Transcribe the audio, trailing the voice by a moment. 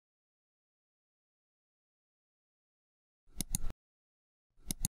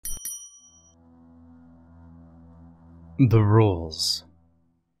The rules.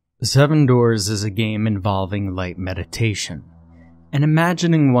 Seven Doors is a game involving light meditation, and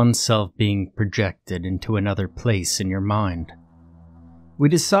imagining oneself being projected into another place in your mind. We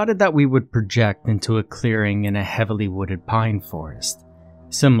decided that we would project into a clearing in a heavily wooded pine forest,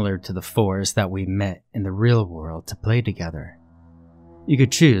 similar to the forest that we met in the real world to play together. You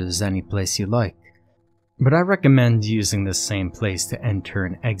could choose any place you like, but I recommend using the same place to enter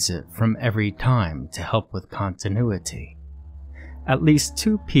and exit from every time to help with continuity. At least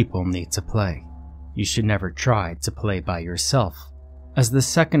 2 people need to play. You should never try to play by yourself, as the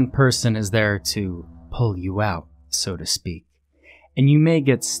second person is there to pull you out, so to speak, and you may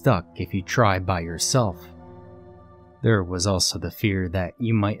get stuck if you try by yourself. There was also the fear that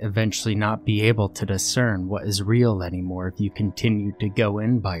you might eventually not be able to discern what is real anymore if you continued to go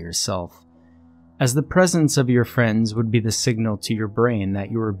in by yourself, as the presence of your friends would be the signal to your brain that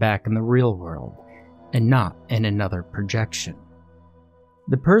you were back in the real world and not in another projection.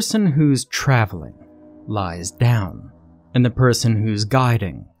 The person who's traveling lies down, and the person who's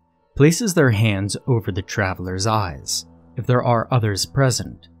guiding places their hands over the traveler's eyes. If there are others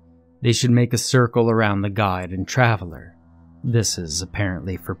present, they should make a circle around the guide and traveler. This is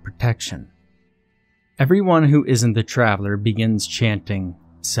apparently for protection. Everyone who isn't the traveler begins chanting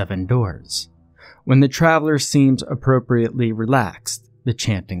 7 doors. When the traveler seems appropriately relaxed, the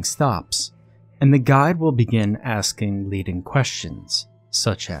chanting stops, and the guide will begin asking leading questions,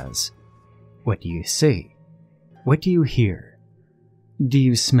 such as, what do you see? What do you hear? Do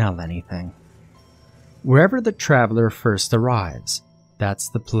you smell anything? Wherever the traveler first arrives, that's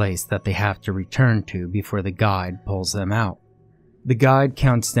the place that they have to return to before the guide pulls them out. The guide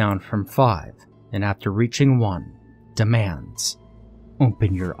counts down from 5, and after reaching 1, demands,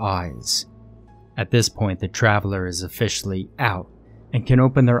 open your eyes. At this point, the traveler is officially out and can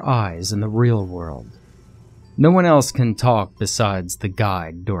open their eyes in the real world. No one else can talk besides the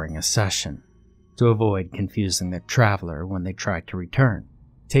guide during a session, to avoid confusing the traveler when they try to return.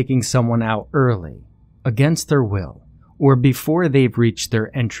 Taking someone out early, against their will, or before they've reached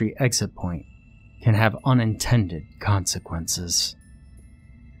their entry-exit point can have unintended consequences.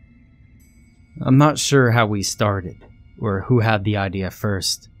 I'm not sure how we started, or who had the idea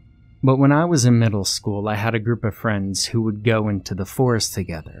first, but when I was in middle school, I had a group of friends who would go into the forest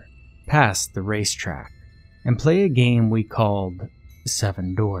together, past the racetrack, and play a game we called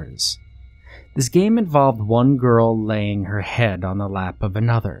 7 Doors. This game involved one girl laying her head on the lap of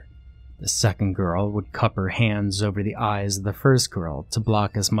another. The second girl would cup her hands over the eyes of the first girl to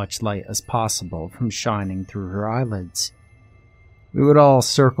block as much light as possible from shining through her eyelids. We would all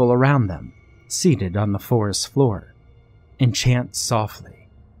circle around them, seated on the forest floor, and chant softly,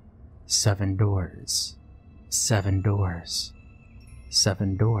 7 doors, 7 doors,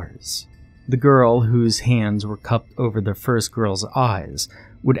 7 doors. The girl, whose hands were cupped over the first girl's eyes,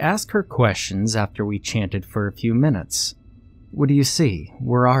 would ask her questions after we chanted for a few minutes. What do you see?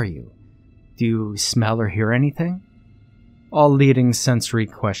 Where are you? Do you smell or hear anything? All leading sensory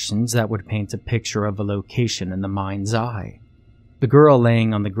questions that would paint a picture of a location in the mind's eye. The girl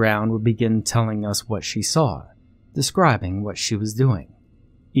laying on the ground would begin telling us what she saw, describing what she was doing,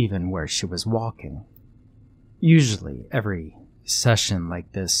 even where she was walking. Usually, every session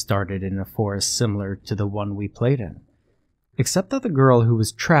like this started in a forest similar to the one we played in, except that the girl who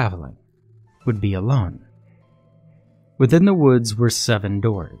was traveling would be alone. Within the woods were 7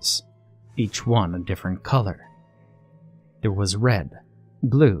 doors, each one a different color. There was red,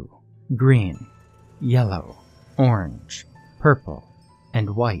 blue, green, yellow, orange, purple,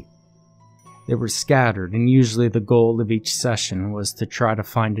 and white. They were scattered, and usually the goal of each session was to try to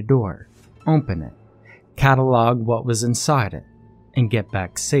find a door, open it, catalog what was inside it, and get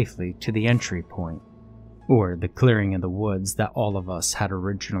back safely to the entry point, or the clearing in the woods that all of us had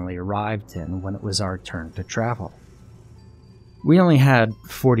originally arrived in when it was our turn to travel. We only had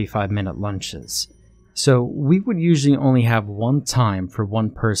 45-minute lunches, so we would usually only have one time for one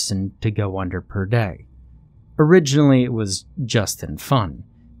person to go under per day. Originally, it was just in fun.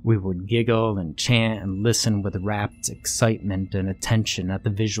 We would giggle and chant and listen with rapt excitement and attention at the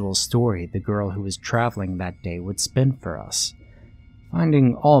visual story the girl who was traveling that day would spin for us,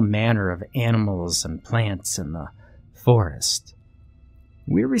 finding all manner of animals and plants in the forest.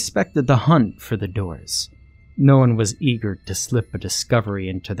 We respected the hunt for the doors. No one was eager to slip a discovery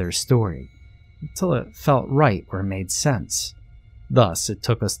into their story until it felt right or made sense. Thus, it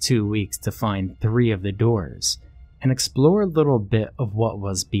took us 2 weeks to find 3 of the doors and explore a little bit of what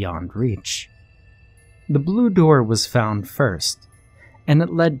was beyond reach. The blue door was found first, and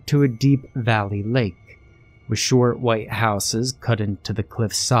it led to a deep valley lake, with short white houses cut into the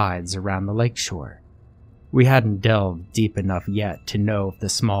cliff sides around the lakeshore. We hadn't delved deep enough yet to know if the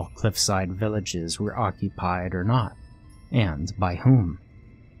small cliffside villages were occupied or not, and by whom.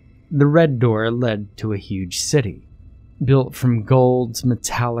 The red door led to a huge city, built from gold,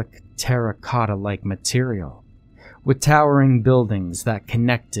 metallic, terracotta-like material, with towering buildings that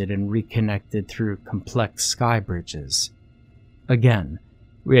connected and reconnected through complex sky bridges. Again,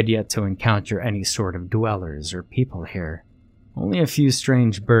 we had yet to encounter any sort of dwellers or people here. Only a few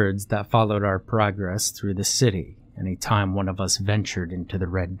strange birds that followed our progress through the city any time one of us ventured into the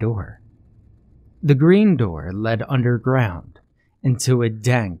red door. The green door led underground into a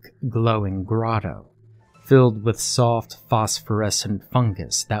dank, glowing grotto, filled with soft, phosphorescent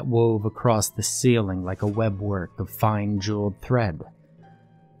fungus that wove across the ceiling like a webwork of fine jeweled thread.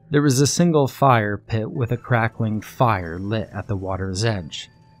 There was a single fire pit with a crackling fire lit at the water's edge,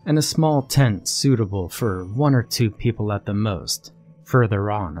 and a small tent suitable for 1 or 2 people at the most,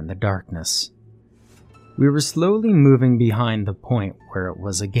 further on in the darkness. We were slowly moving behind the point where it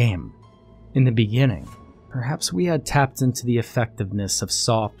was a game. In the beginning, perhaps we had tapped into the effectiveness of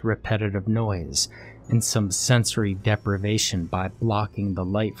soft, repetitive noise and some sensory deprivation by blocking the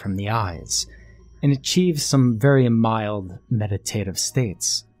light from the eyes, and achieved some very mild meditative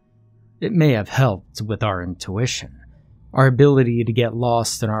states. It may have helped with our intuition, our ability to get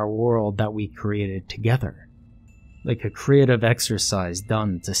lost in our world that we created together, like a creative exercise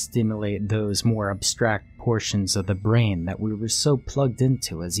done to stimulate those more abstract portions of the brain that we were so plugged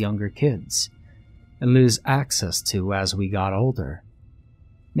into as younger kids, and lose access to as we got older.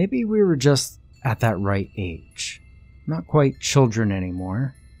 Maybe we were just at that right age, not quite children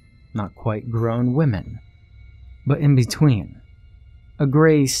anymore, not quite grown women, but in between, a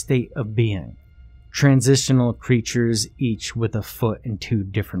gray state of being. Transitional creatures, each with a foot in 2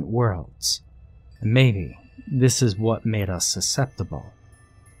 different worlds. And maybe this is what made us susceptible.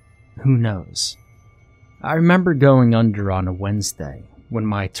 Who knows? I remember going under on a Wednesday when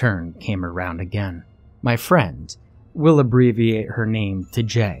my turn came around again. My friend, we'll abbreviate her name to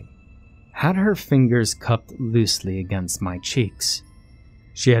J, had her fingers cupped loosely against my cheeks.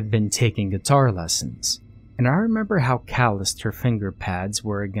 She had been taking guitar lessons, and I remember how calloused her finger pads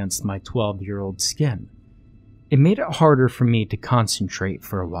were against my 12-year-old skin. It made it harder for me to concentrate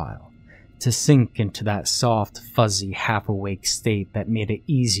for a while, to sink into that soft, fuzzy, half-awake state that made it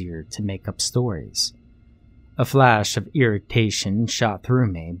easier to make up stories. A flash of irritation shot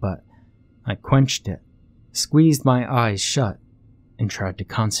through me, but I quenched it, squeezed my eyes shut, and tried to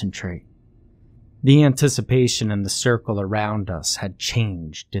concentrate. The anticipation in the circle around us had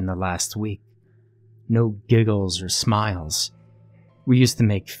changed in the last week. No giggles or smiles. We used to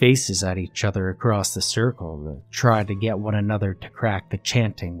make faces at each other across the circle to try to get one another to crack the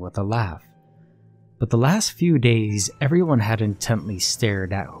chanting with a laugh. But the last few days, everyone had intently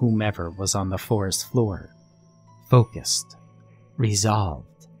stared at whomever was on the forest floor. Focused.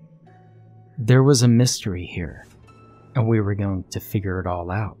 Resolved. There was a mystery here, and we were going to figure it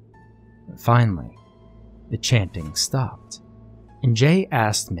all out. Finally, the chanting stopped, and Jay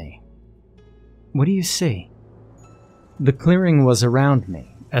asked me, "What do you see?" The clearing was around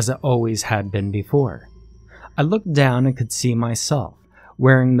me, as it always had been before. I looked down and could see myself,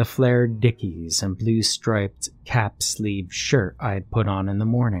 wearing the flared dickies and blue-striped cap-sleeve shirt I had put on in the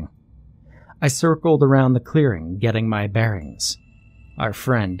morning. I circled around the clearing, getting my bearings. Our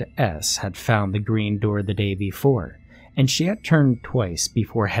friend S had found the green door the day before, and she had turned twice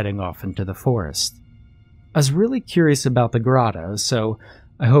before heading off into the forest. I was really curious about the grotto, so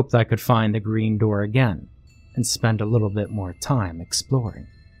I hoped I could find the green door again and spend a little bit more time exploring.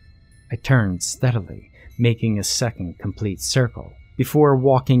 I turned steadily, making a second complete circle before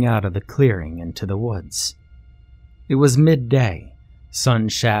walking out of the clearing into the woods. It was midday. Sun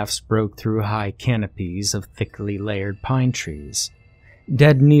shafts broke through high canopies of thickly layered pine trees.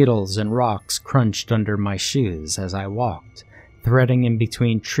 Dead needles and rocks crunched under my shoes as I walked, threading in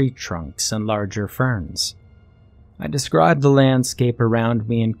between tree trunks and larger ferns. I described the landscape around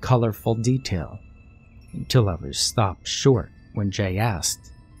me in colorful detail, until I was stopped short when Jay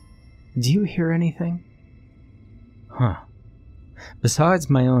asked, "Do you hear anything?" Besides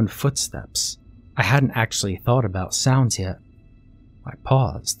my own footsteps, I hadn't actually thought about sounds yet. I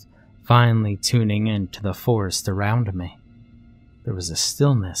paused, finally tuning in to the forest around me. There was a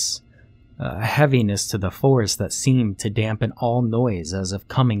stillness, a heaviness to the forest that seemed to dampen all noise as if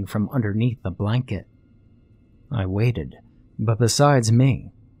coming from underneath a blanket. I waited, but besides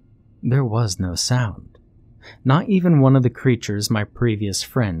me, there was no sound. Not even one of the creatures my previous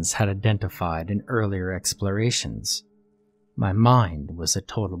friends had identified in earlier explorations. My mind was a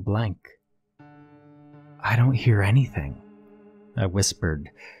total blank. "I don't hear anything," I whispered,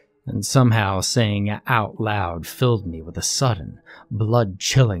 and somehow saying it out loud filled me with a sudden,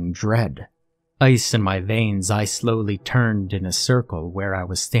 blood-chilling dread. Ice in my veins, I slowly turned in a circle where I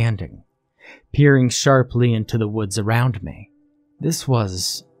was standing, peering sharply into the woods around me. This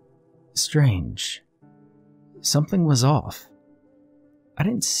was strange. Something was off. I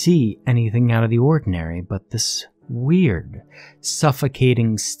didn't see anything out of the ordinary, but this weird,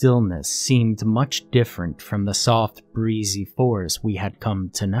 suffocating stillness seemed much different from the soft, breezy forest we had come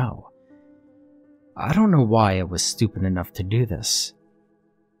to know. I don't know why I was stupid enough to do this,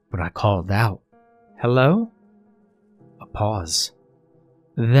 but I called out, "Hello?" A pause.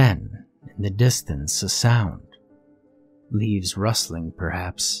 Then, in the distance, a sound. Leaves rustling,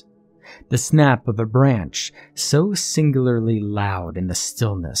 perhaps. The snap of a branch, so singularly loud in the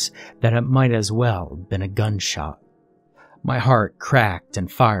stillness that it might as well have been a gunshot. My heart cracked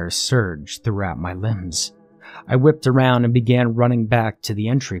and fire surged throughout my limbs. I whipped around and began running back to the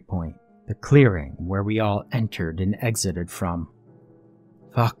entry point, the clearing where we all entered and exited from.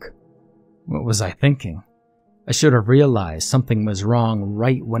 Fuck. What was I thinking? I should have realized something was wrong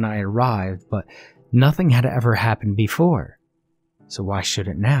right when I arrived, but nothing had ever happened before. So why should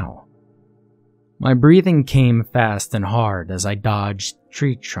it now? My breathing came fast and hard as I dodged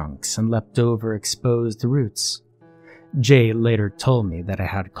tree trunks and leapt over exposed roots. Jay later told me that I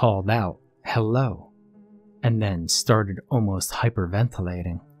had called out, "Hello," and then started almost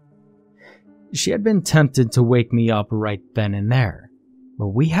hyperventilating. She had been tempted to wake me up right then and there, but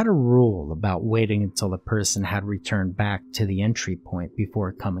we had a rule about waiting until the person had returned back to the entry point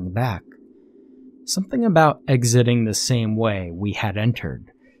before coming back. Something about exiting the same way we had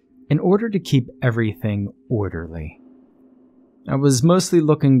entered, in order to keep everything orderly. I was mostly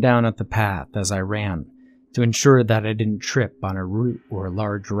looking down at the path as I ran, to ensure that I didn't trip on a root or a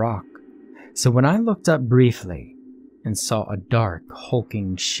large rock. So when I looked up briefly and saw a dark,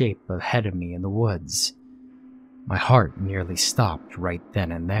 hulking shape ahead of me in the woods, my heart nearly stopped right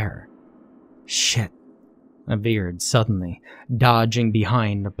then and there. Shit. I veered suddenly, dodging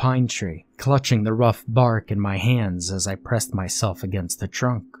behind a pine tree, clutching the rough bark in my hands as I pressed myself against the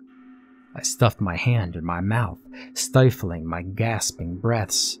trunk. I stuffed my hand in my mouth, stifling my gasping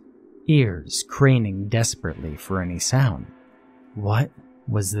breaths, ears craning desperately for any sound. What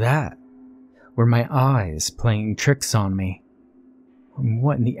was that? Were my eyes playing tricks on me?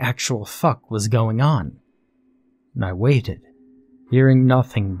 What in the actual fuck was going on? And I waited, hearing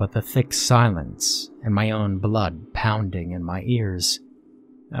nothing but the thick silence and my own blood pounding in my ears.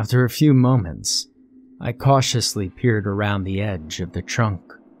 After a few moments, I cautiously peered around the edge of the trunk.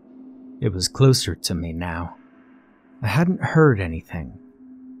 It was closer to me now. I hadn't heard anything,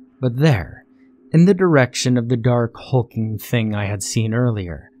 but there, in the direction of the dark, hulking thing I had seen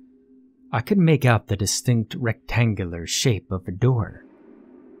earlier, I could make out the distinct rectangular shape of a door.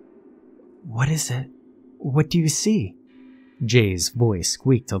 "What is it? What do you see?" Jay's voice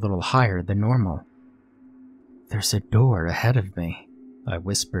squeaked a little higher than normal. "There's a door ahead of me," I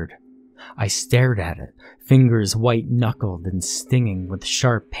whispered. I stared at it, fingers white-knuckled and stinging with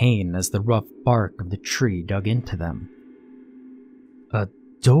sharp pain as the rough bark of the tree dug into them. "A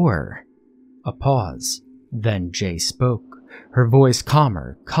door?" A pause. Then Jay spoke, her voice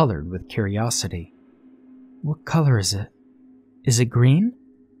calmer, colored with curiosity. "What color is it? Is it green?"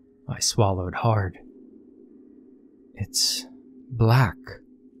 I swallowed hard. "It's black."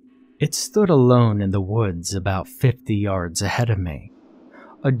 It stood alone in the woods about 50 yards ahead of me,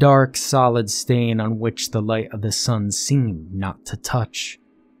 a dark, solid stain on which the light of the sun seemed not to touch.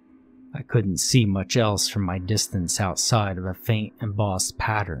 I couldn't see much else from my distance outside of a faint embossed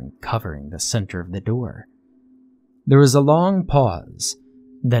pattern covering the center of the door. There was a long pause,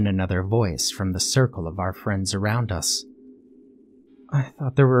 then another voice from the circle of our friends around us. "I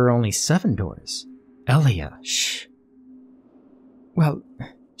thought there were only 7 doors. Elia, shh." "Well,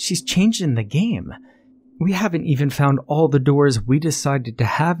 she's changing the game. We haven't even found all the doors we decided to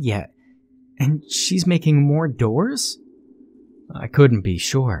have yet, and she's making more doors?" I couldn't be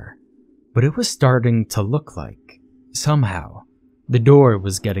sure, but it was starting to look like, somehow, the door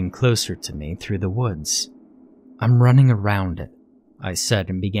was getting closer to me through the woods. "I'm running around it," I said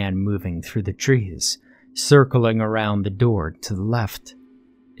and began moving through the trees, circling around the door to the left.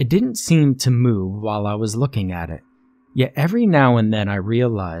 It didn't seem to move while I was looking at it. Yet every now and then I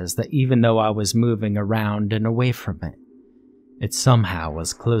realized that even though I was moving around and away from it, it somehow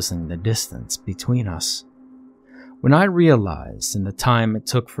was closing the distance between us. When I realized, in the time it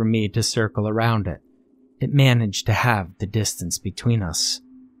took for me to circle around it, it managed to have the distance between us,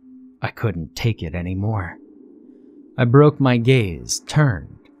 I couldn't take it anymore. I broke my gaze,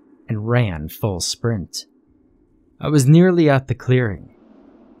 turned, and ran full sprint. I was nearly at the clearing.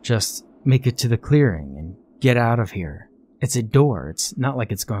 Just make it to the clearing and get out of here. It's a door. It's not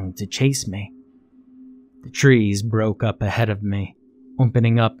like it's going to chase me. The trees broke up ahead of me,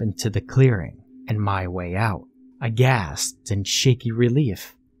 opening up into the clearing and my way out. I gasped in shaky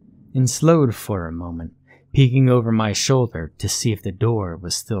relief and slowed for a moment, peeking over my shoulder to see if the door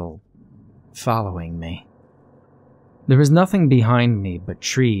was still following me. There was nothing behind me but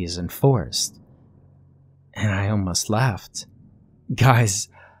trees and forest, and I almost laughed. Guys,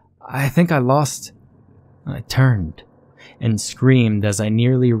 I think I lost. I turned and screamed as I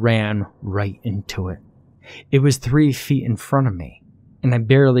nearly ran right into it. It was 3 feet in front of me, and I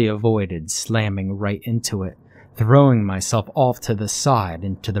barely avoided slamming right into it, throwing myself off to the side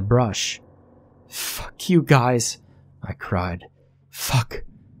into the brush. Fuck you guys, I cried. Fuck,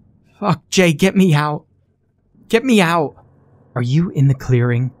 Jay, get me out. Get me out. Are you in the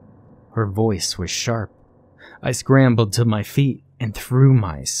clearing? Her voice was sharp. I scrambled to my feet and threw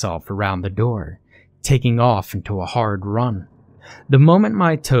myself around the door, taking off into a hard run. The moment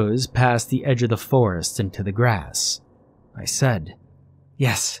my toes passed the edge of the forest into the grass, I said,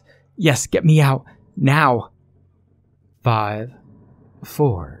 Yes, get me out, now. 5,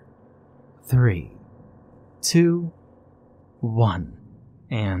 4, 3, 2, 1,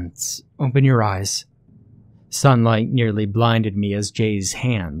 and open your eyes. Sunlight nearly blinded me as Jay's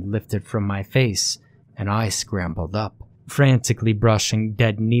hand lifted from my face, and I scrambled up, frantically brushing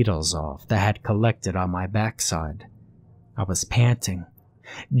dead needles off that had collected on my backside. I was panting.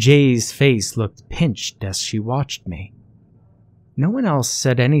 Jay's face looked pinched as she watched me. No one else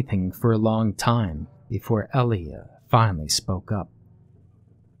said anything for a long time before Elia finally spoke up.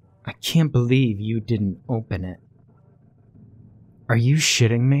 I can't believe you didn't open it. Are you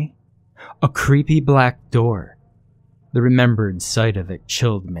shitting me? A creepy black door. The remembered sight of it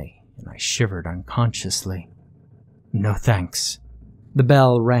chilled me, and I shivered unconsciously. No thanks. The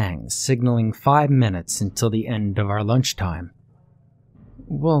bell rang, signaling 5 minutes until the end of our lunchtime.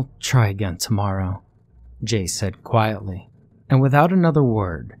 We'll try again tomorrow, Jay said quietly, and without another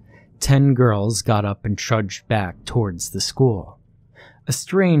word, 10 girls got up and trudged back towards the school. A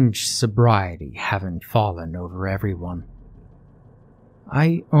strange sobriety having fallen over everyone.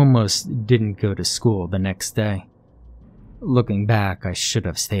 I almost didn't go to school the next day. Looking back, I should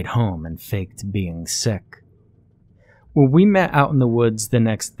have stayed home and faked being sick. When we met out in the woods the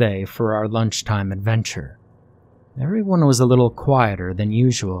next day for our lunchtime adventure, everyone was a little quieter than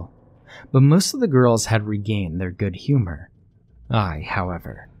usual, but most of the girls had regained their good humor. I,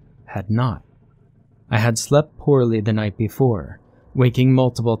 however, had not. I had slept poorly the night before, waking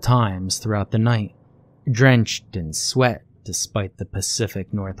multiple times throughout the night, drenched in sweat despite the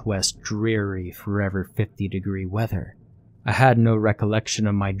Pacific Northwest dreary, forever 50-degree weather. I had no recollection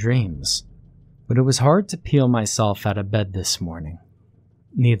of my dreams, but it was hard to peel myself out of bed this morning.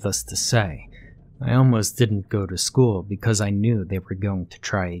 Needless to say, I almost didn't go to school because I knew they were going to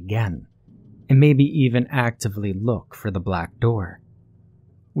try again, and maybe even actively look for the black door.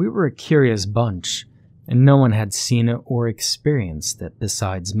 We were a curious bunch, and no one had seen it or experienced it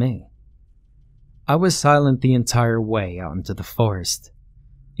besides me. I was silent the entire way out into the forest,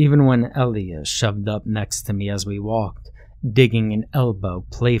 even when Elia shoved up next to me as we walked, digging an elbow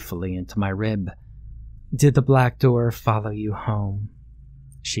playfully into my rib. Did the black door follow you home?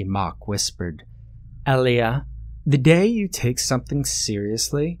 She mock whispered. Elia, the day you take something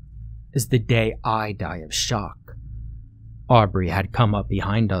seriously is the day I die of shock. Aubrey had come up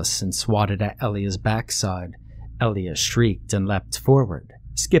behind us and swatted at Elia's backside. Elia shrieked and leapt forward,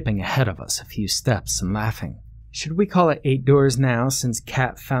 skipping ahead of us a few steps and laughing. Should we call it 8 doors now since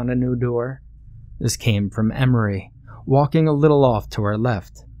Kat found a new door? This came from Emery, walking a little off to our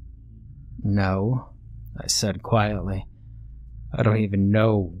left. No, I said quietly. I don't even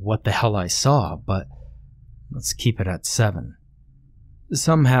know what the hell I saw, but let's keep it at 7.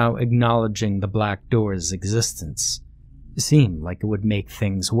 Somehow acknowledging the black door's existence seemed like it would make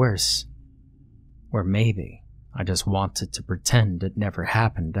things worse. Or maybe I just wanted to pretend it never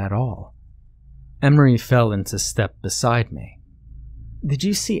happened at all. Emery fell into step beside me. Did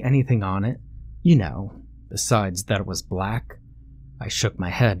you see anything on it? You know, besides that it was black? I shook my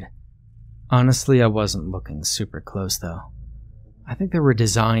head. Honestly, I wasn't looking super close though. I think there were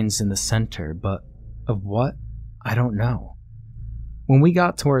designs in the center, but of what? I don't know. When we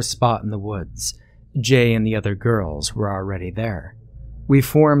got to our spot in the woods, Jay and the other girls were already there. We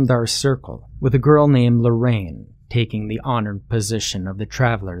formed our circle, with a girl named Lorraine taking the honored position of the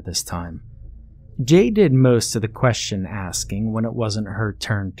traveler this time. Jay did most of the question asking when it wasn't her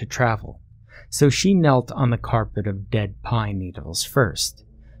turn to travel, so she knelt on the carpet of dead pine needles first,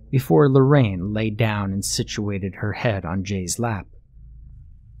 before Lorraine lay down and situated her head on Jay's lap.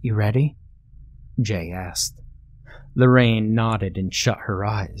 "You ready?" Jay asked. Lorraine nodded and shut her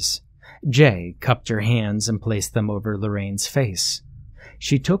eyes. Jay cupped her hands and placed them over Lorraine's face.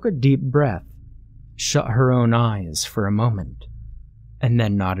 She took a deep breath, shut her own eyes for a moment, and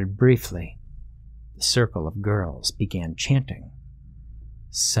then nodded briefly. The circle of girls began chanting.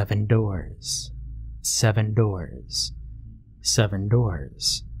 7 doors, 7 doors, 7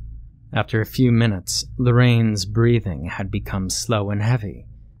 doors. After a few minutes, Lorraine's breathing had become slow and heavy,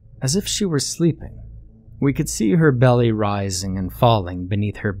 as if she were sleeping. We could see her belly rising and falling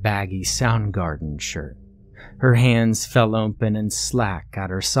beneath her baggy Soundgarden shirt. Her hands fell open and slack at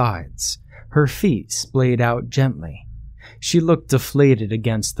her sides. Her feet splayed out gently. She looked deflated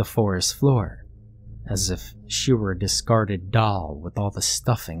against the forest floor, as if she were a discarded doll with all the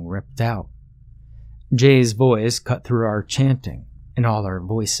stuffing ripped out. Jay's voice cut through our chanting, and all our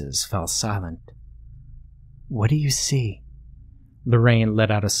voices fell silent. "What do you see?" Lorraine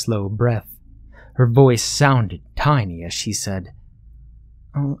let out a slow breath. Her voice sounded tiny as she said,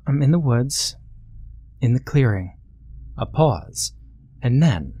 "Oh, I'm in the woods, in the clearing." A pause, and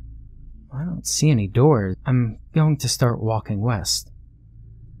then, "I don't see any doors. I'm going to start walking west."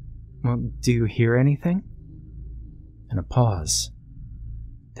 "Well, do you hear anything?" And a pause.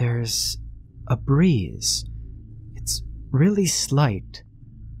 "There's a breeze. It's really slight.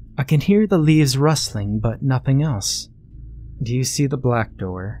 I can hear the leaves rustling, but nothing else." "Do you see the black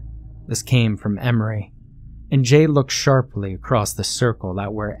door?" This came from Emery, and Jay looked sharply across the circle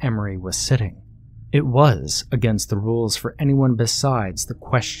at where Emery was sitting. It was against the rules for anyone besides the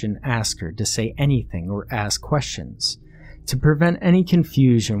question asker to say anything or ask questions, to prevent any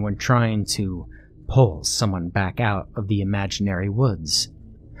confusion when trying to pull someone back out of the imaginary woods.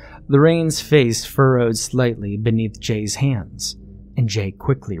 Lorraine's face furrowed slightly beneath Jay's hands, and Jay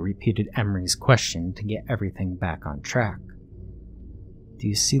quickly repeated Emery's question to get everything back on track. "Do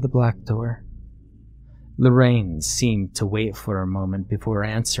you see the black door?" Lorraine seemed to wait for a moment before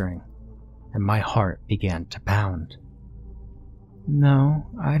answering, and my heart began to pound. "No,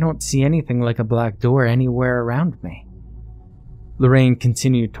 I don't see anything like a black door anywhere around me." Lorraine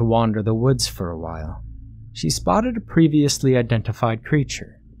continued to wander the woods for a while. She spotted a previously identified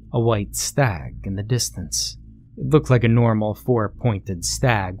creature, a white stag, in the distance. It looked like a normal 4-pointed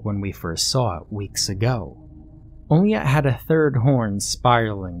stag when we first saw it weeks ago. Only it had a third horn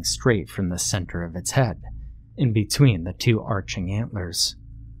spiraling straight from the center of its head, in between the 2 arching antlers.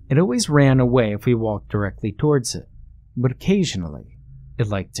 It always ran away if we walked directly towards it, but occasionally it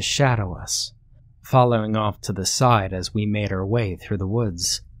liked to shadow us, following off to the side as we made our way through the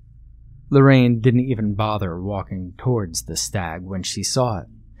woods. Lorraine didn't even bother walking towards the stag when she saw it,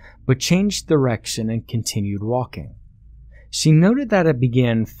 but changed direction and continued walking. She noted that it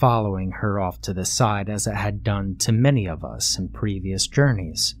began following her off to the side as it had done to many of us in previous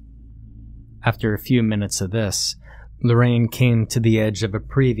journeys. After a few minutes of this, Lorraine came to the edge of a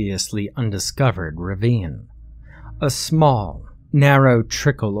previously undiscovered ravine. A small, narrow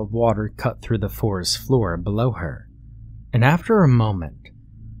trickle of water cut through the forest floor below her, and after a moment,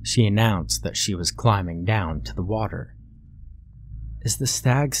 she announced that she was climbing down to the water. "Is the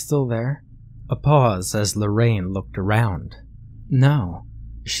stag still there?" A pause as Lorraine looked around. "No,"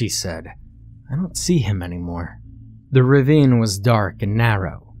 she said. "I don't see him anymore." The ravine was dark and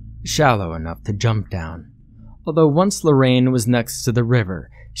narrow, shallow enough to jump down. Although once Lorraine was next to the river,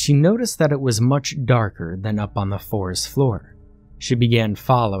 she noticed that it was much darker than up on the forest floor. She began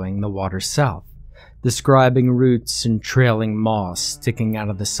following the water south, describing roots and trailing moss sticking out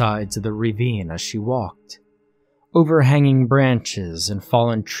of the sides of the ravine as she walked. Overhanging branches and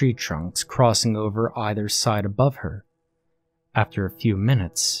fallen tree trunks crossing over either side above her. After a few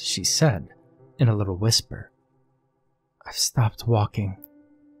minutes, she said, in a little whisper, "I've stopped walking.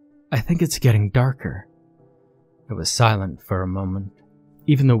 I think it's getting darker." It was silent for a moment.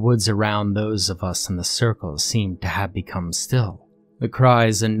 Even the woods around those of us in the circle seemed to have become still. The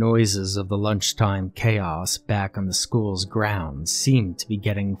cries and noises of the lunchtime chaos back on the school's grounds seemed to be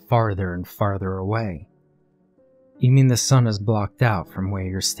getting farther and farther away. "You mean the sun is blocked out from where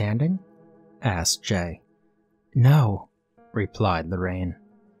you're standing?" asked Jay. "No," replied Lorraine.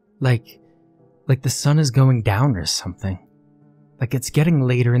 Like the sun is going down or something. Like it's getting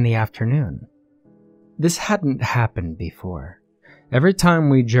later in the afternoon." This hadn't happened before. Every time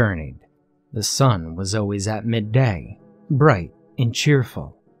we journeyed, the sun was always at midday, bright and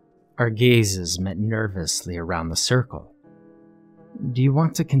cheerful. Our gazes met nervously around the circle. "Do you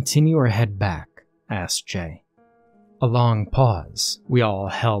want to continue or head back?" asked Jay. A long pause. We all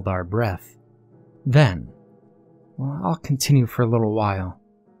held our breath. Then, "Well, I'll continue for a little while,"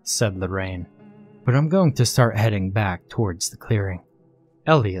 said Lorraine, "but I'm going to start heading back towards the clearing."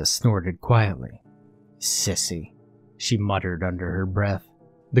 Elia snorted quietly. "Sissy," she muttered under her breath.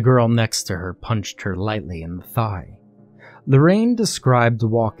 The girl next to her punched her lightly in the thigh. Lorraine described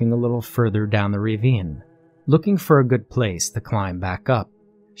walking a little further down the ravine, looking for a good place to climb back up.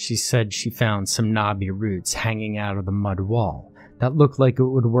 She said she found some knobby roots hanging out of the mud wall that looked like it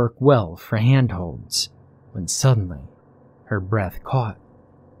would work well for handholds, when suddenly her breath caught.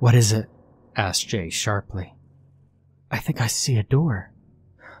 "What is it?" asked Jay sharply. "I think I see a door."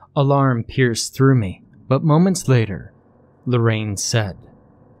 Alarm pierced through me, but moments later, Lorraine said,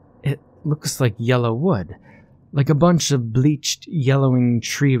 "It looks like yellow wood, like a bunch of bleached, yellowing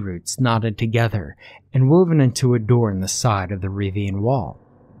tree roots knotted together and woven into a door in the side of the ravine wall,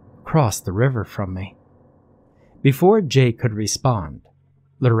 across the river from me." Before Jay could respond,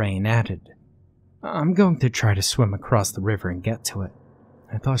 Lorraine added, "I'm going to try to swim across the river and get to it."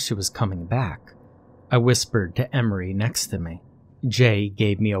 I thought she was coming back. I whispered to Emery next to me. Jay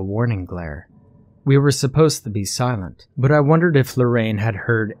gave me a warning glare. We were supposed to be silent, but I wondered if Lorraine had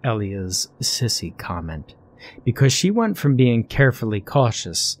heard Elia's sissy comment, because she went from being carefully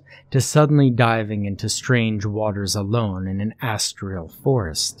cautious to suddenly diving into strange waters alone in an astral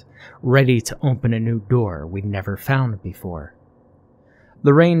forest, ready to open a new door we'd never found before.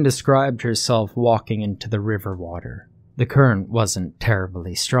 Lorraine described herself walking into the river water. The current wasn't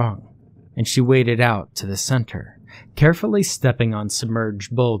terribly strong, and she waded out to the center, carefully stepping on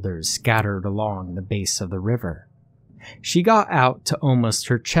submerged boulders scattered along the base of the river. She got out to almost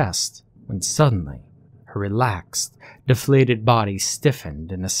her chest when suddenly her relaxed, deflated body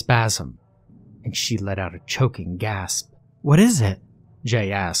stiffened in a spasm, and she let out a choking gasp. "What is it?"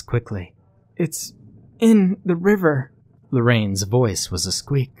 Jay asked quickly. "It's in the river." Lorraine's voice was a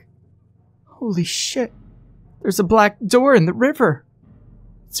squeak. "Holy shit, there's a black door in the river.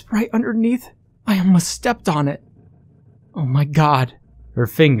 It's right underneath. I almost stepped on it. Oh my god." Her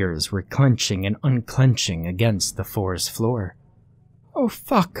fingers were clenching and unclenching against the forest floor. "Oh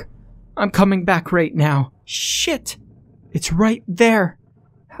fuck, I'm coming back right now. Shit, it's right there.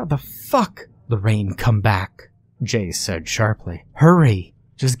 How the fuck?" "Lorraine, come back," Jay said sharply. "Hurry,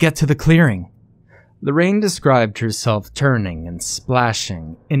 just get to the clearing." Lorraine described herself turning and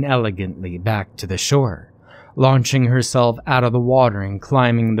splashing inelegantly back to the shore, launching herself out of the water and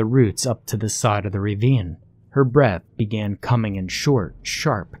climbing the roots up to the side of the ravine. Her breath began coming in short,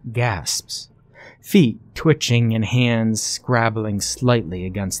 sharp gasps, feet twitching and hands scrabbling slightly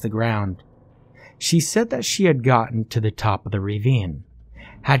against the ground. She said that she had gotten to the top of the ravine,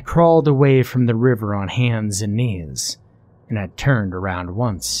 had crawled away from the river on hands and knees, and had turned around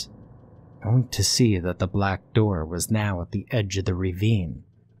once, only to see that the black door was now at the edge of the ravine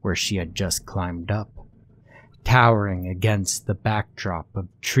where she had just climbed up, towering against the backdrop of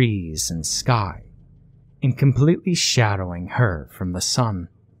trees and sky, and completely shadowing her from the sun.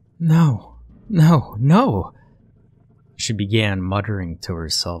 "No, no, no," she began muttering to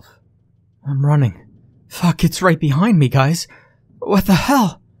herself. "I'm running. Fuck, it's right behind me, guys. What the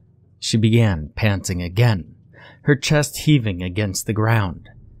hell?" She began panting again, her chest heaving against the ground.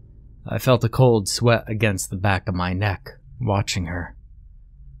 I felt a cold sweat against the back of my neck, watching her.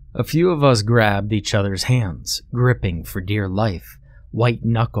 A few of us grabbed each other's hands, gripping for dear life,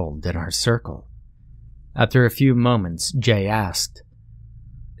 white-knuckled in our circle. After a few moments, Jay asked,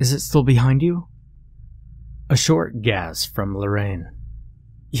 "Is it still behind you?" A short gasp from Lorraine.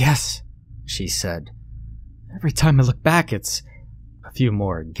 "Yes," she said. "Every time I look back, it's..." A few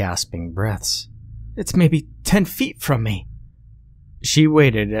more gasping breaths. "It's maybe 10 feet from me." She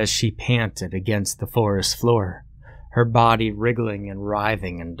waited as she panted against the forest floor, her body wriggling and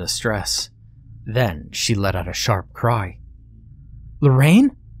writhing in distress. Then she let out a sharp cry.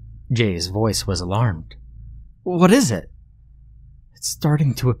 "Lorraine?" Jay's voice was alarmed. "What is it?" "It's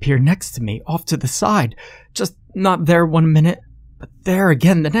starting to appear next to me, off to the side. Just not there one minute, but there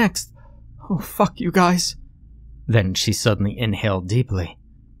again the next. Oh, fuck you guys." Then she suddenly inhaled deeply.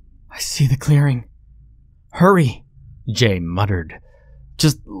 "I see the clearing." "Hurry," Jay muttered.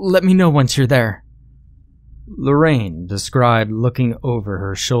 "Just let me know once you're there." Lorraine described looking over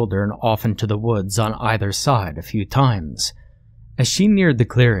her shoulder and off into the woods on either side a few times. As she neared the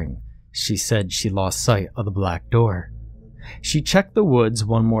clearing, she said she lost sight of the black door. She checked the woods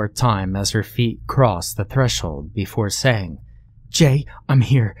one more time as her feet crossed the threshold before saying, "Jay, I'm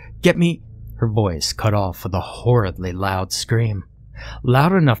here. Get me..." Her voice cut off with a horridly loud scream,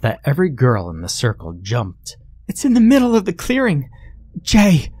 loud enough that every girl in the circle jumped. "It's in the middle of the clearing!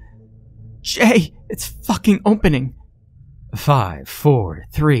 Jay! Jay! It's fucking opening!" 5, 4,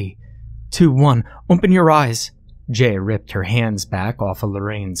 3, 2, 1. "Open your eyes!" Jay ripped her hands back off of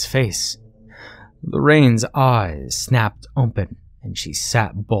Lorraine's face. Lorraine's eyes snapped open, and she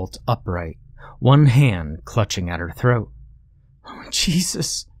sat bolt upright, one hand clutching at her throat. "Oh,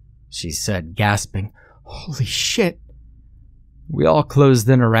 Jesus," she said, gasping. "Holy shit." We all closed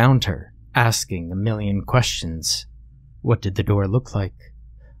in around her, asking a million questions. What did the door look like?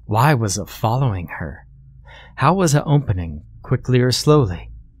 Why was it following her? How was it opening, quickly or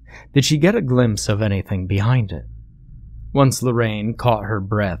slowly? Did she get a glimpse of anything behind it? Once Lorraine caught her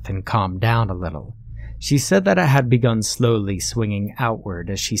breath and calmed down a little, she said that it had begun slowly swinging outward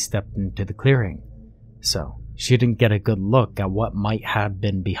as she stepped into the clearing, so she didn't get a good look at what might have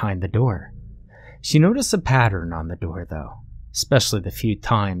been behind the door. She noticed a pattern on the door, though, especially the few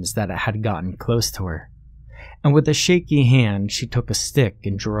times that it had gotten close to her. And with a shaky hand, she took a stick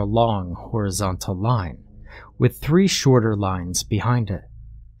and drew a long horizontal line, with 3 shorter lines behind it.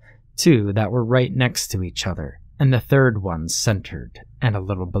 2 that were right next to each other, and the third one centered and a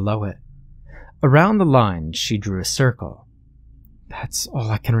little below it. Around the lines, she drew a circle. "That's all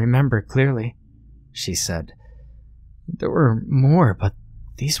I can remember clearly," she said. "There were more, but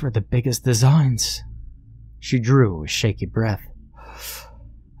these were the biggest designs." She drew a shaky breath.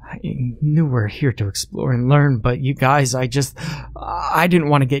 "I knew we were here to explore and learn, but you guys, I didn't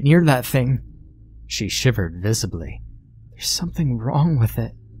want to get near that thing." She shivered visibly. "There's something wrong with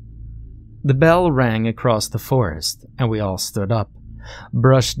it." The bell rang across the forest, and we all stood up,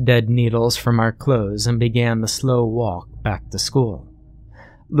 brushed dead needles from our clothes, and began the slow walk back to school.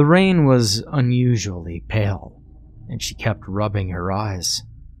 Lorraine was unusually pale, and she kept rubbing her eyes.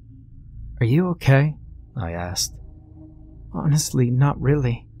 "Are you okay?" I asked. "Honestly, not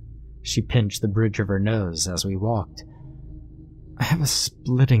really." She pinched the bridge of her nose as we walked. "I have a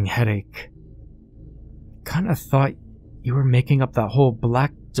splitting headache. Kinda thought you were making up that whole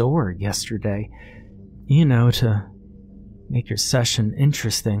black door yesterday, to make your session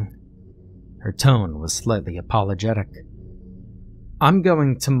interesting." Her tone was slightly apologetic. "I'm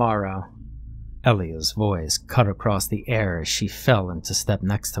going tomorrow." Elia's voice cut across the air as she fell into step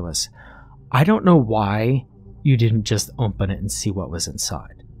next to us. "I don't know why you didn't just open it and see what was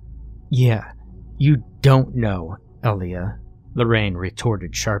inside." "Yeah, you don't know, Elia," Lorraine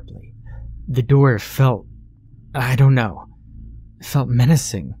retorted sharply. "The door felt, I don't know, it felt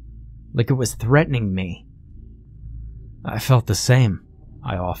menacing, like it was threatening me." "I felt the same,"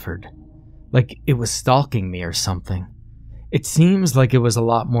 I offered, "like it was stalking me or something. It seems like it was a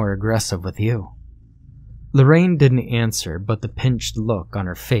lot more aggressive with you." Lorraine didn't answer, but the pinched look on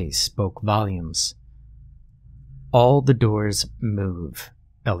her face spoke volumes. "All the doors move,"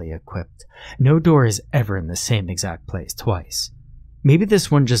 Elia quipped. "No door is ever in the same exact place twice. Maybe this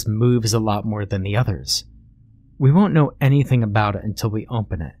one just moves a lot more than the others. We won't know anything about it until we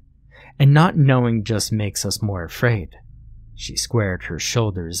open it, and not knowing just makes us more afraid." She squared her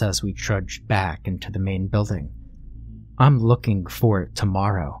shoulders as we trudged back into the main building. "I'm looking for it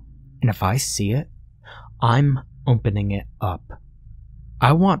tomorrow, and if I see it, I'm opening it up.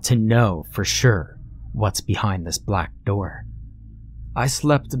 I want to know for sure what's behind this black door." I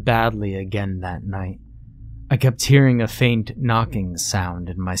slept badly again that night. I kept hearing a faint knocking sound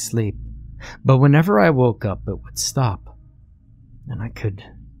in my sleep, but whenever I woke up it would stop, and I could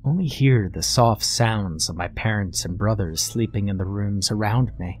only hear the soft sounds of my parents and brothers sleeping in the rooms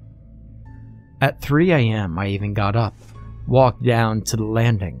around me. At 3 a.m. I even got up, walked down to the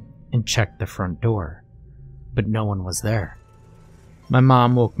landing, and checked the front door, but no one was there. My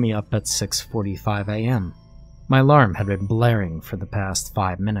mom woke me up at 6:45 a.m. My alarm had been blaring for the past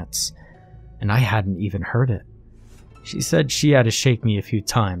 5 minutes, and I hadn't even heard it. She said she had to shake me a few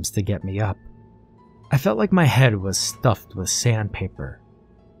times to get me up. I felt like my head was stuffed with sandpaper.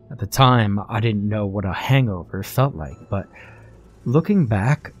 At the time, I didn't know what a hangover felt like, but looking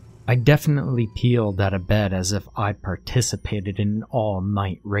back, I definitely peeled out of bed as if I participated in an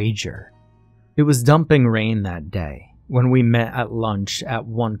all-night rager. It was dumping rain that day when we met at lunch at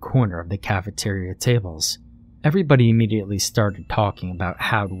one corner of the cafeteria tables. Everybody immediately started talking about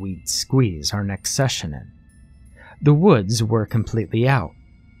how we'd squeeze our next session in. The woods were completely out.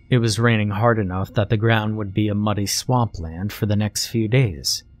 It was raining hard enough that the ground would be a muddy swampland for the next few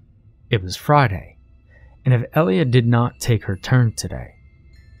days. It was Friday, and if Elia did not take her turn today,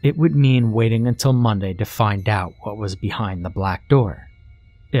 it would mean waiting until Monday to find out what was behind the black door,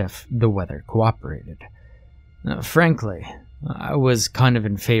 if the weather cooperated. Frankly, I was kind of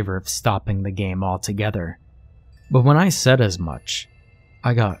in favor of stopping the game altogether, but when I said as much,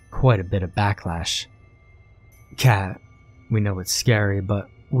 I got quite a bit of backlash. "Kat, we know it's scary, but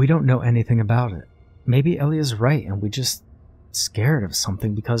we don't know anything about it. Maybe Elia's right and we just scared of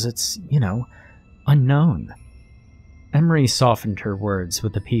something because it's, unknown." Emery softened her words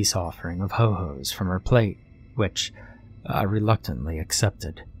with a peace offering of ho-hos from her plate, which I reluctantly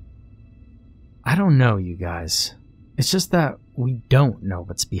accepted. I don't know, you guys. It's just that we don't know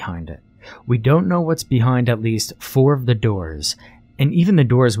what's behind it. We don't know what's behind at least 4 of the doors, and even the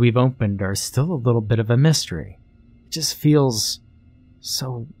doors we've opened are still a little bit of a mystery. It just feels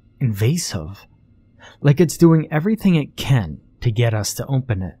so invasive. Like it's doing everything it can to get us to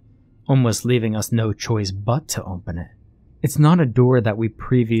open it, almost leaving us no choice but to open it. It's not a door that we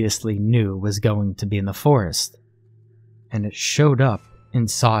previously knew was going to be in the forest, and it showed up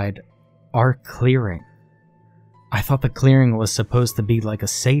inside our clearing. I thought the clearing was supposed to be like a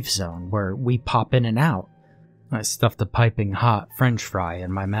safe zone where we pop in and out. I stuffed a piping hot French fry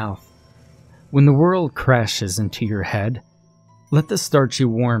in my mouth. When the world crashes into your head, let the starchy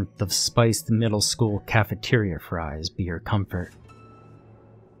warmth of spiced middle school cafeteria fries be your comfort.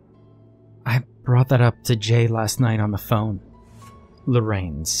 I brought that up to Jay last night on the phone,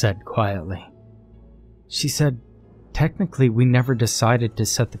 Lorraine said quietly. She said, technically we never decided to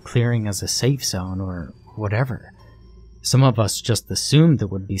set the clearing as a safe zone or whatever. Some of us just assumed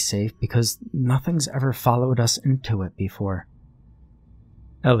it would be safe because nothing's ever followed us into it before.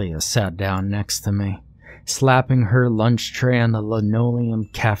 Elia sat down next to me, slapping her lunch tray on the linoleum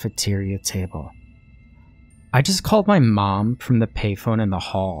cafeteria table. I just called my mom from the payphone in the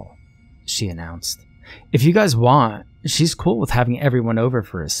hall, she announced. If you guys want, she's cool with having everyone over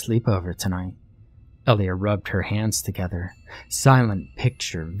for a sleepover tonight. Elia rubbed her hands together, silent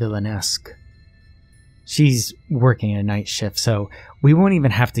picture villainesque. She's working a night shift, so we won't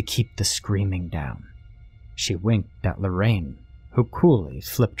even have to keep the screaming down. She winked at Lorraine, who coolly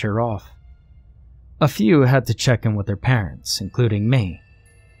flipped her off. A few had to check in with their parents, including me.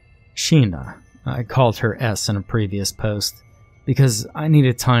 Sheena, I called her S in a previous post, because I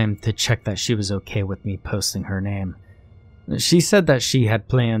needed time to check that she was okay with me posting her name. She said that she had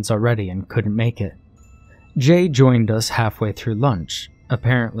plans already and couldn't make it. Jay joined us halfway through lunch,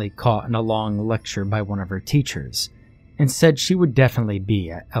 apparently caught in a long lecture by one of her teachers, and said she would definitely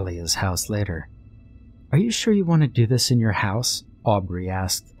be at Elia's house later. Are you sure you want to do this in your house? Aubrey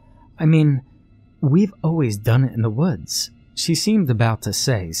asked. I mean, we've always done it in the woods. She seemed about to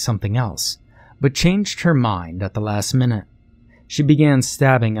say something else, but changed her mind at the last minute. She began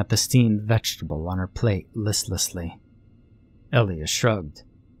stabbing at the steamed vegetable on her plate listlessly. Elia shrugged.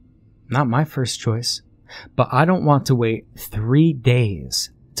 Not my first choice. But I don't want to wait 3 days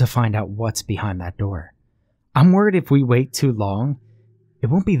to find out what's behind that door. I'm worried if we wait too long, it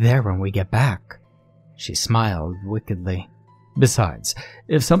won't be there when we get back. She smiled wickedly. Besides,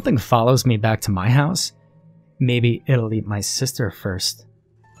 if something follows me back to my house, maybe it'll eat my sister first.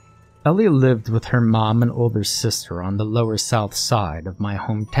 Ellie lived with her mom and older sister on the lower south side of my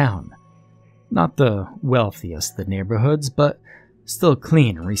hometown. Not the wealthiest of neighborhoods, but still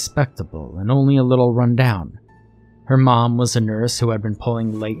clean and respectable, and only a little run down. Her mom was a nurse who had been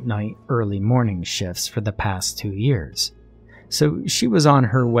pulling late-night, early morning shifts for the past 2 years, so she was on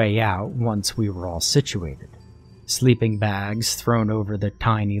her way out once we were all situated. Sleeping bags thrown over the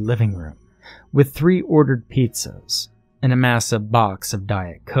tiny living room, with 3 ordered pizzas, and a massive box of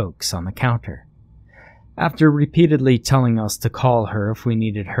Diet Cokes on the counter. After repeatedly telling us to call her if we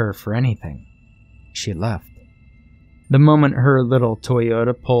needed her for anything, she left. The moment her little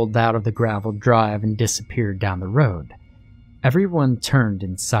Toyota pulled out of the gravel drive and disappeared down the road, everyone turned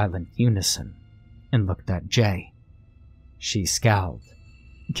in silent unison and looked at Jay. She scowled.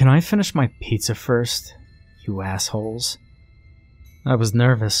 Can I finish my pizza first, you assholes? I was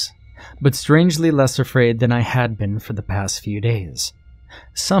nervous, but strangely less afraid than I had been for the past few days.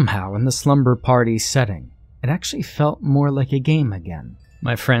 Somehow, in the slumber party setting, it actually felt more like a game again.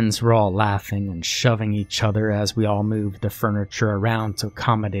 My friends were all laughing and shoving each other as we all moved the furniture around to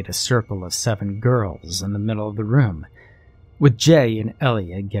accommodate a circle of 7 girls in the middle of the room, with Jay and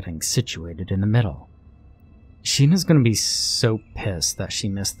Elia getting situated in the middle. Sheena's gonna be so pissed that she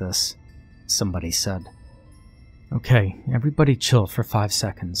missed this, somebody said. Okay, everybody chill for 5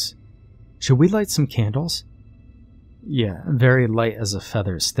 seconds. Should we light some candles? Yeah, very light as a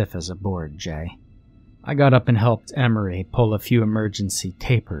feather, stiff as a board, Jay. I got up and helped Emery pull a few emergency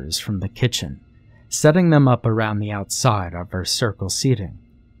tapers from the kitchen, setting them up around the outside of our circle seating.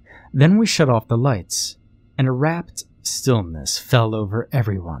 Then we shut off the lights, and a rapt stillness fell over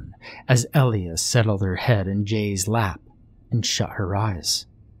everyone as Elia settled her head in Jay's lap and shut her eyes.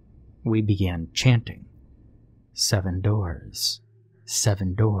 We began chanting. 7 doors,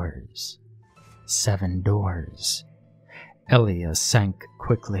 7 doors, 7 doors. Elia sank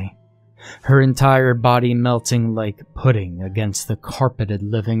quickly, her entire body melting like pudding against the carpeted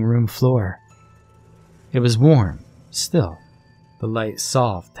living room floor. It was warm, still, the light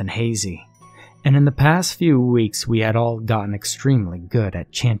soft and hazy, and in the past few weeks we had all gotten extremely good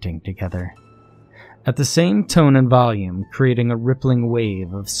at chanting together. At the same tone and volume, creating a rippling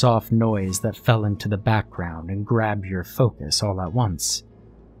wave of soft noise that fell into the background and grabbed your focus all at once.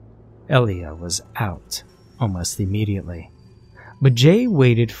 Elia was out almost immediately, but Jay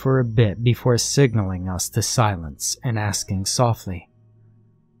waited for a bit before signaling us to silence and asking softly,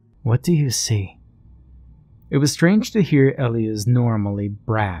 "What do you see?" It was strange to hear Elia's normally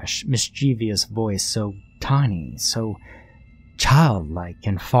brash, mischievous voice so tiny, so childlike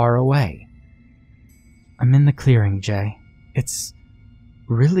and far away. "I'm in the clearing, Jay. It's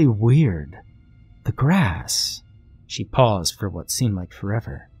really weird. The grass." She paused for what seemed like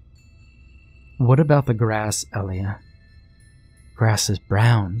forever. "What about the grass, Elia?" "Grass is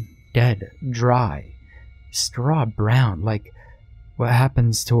brown, dead, dry, straw brown, like what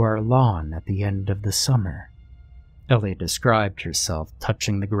happens to our lawn at the end of the summer." Elia described herself,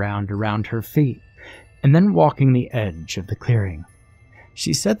 touching the ground around her feet, and then walking the edge of the clearing.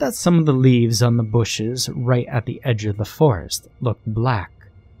 She said that some of the leaves on the bushes right at the edge of the forest looked black,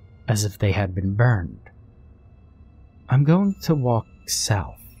 as if they had been burned. "I'm going to walk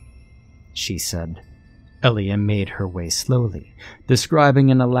south," she said. Elia made her way slowly, describing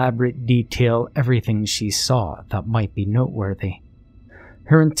in elaborate detail everything she saw that might be noteworthy.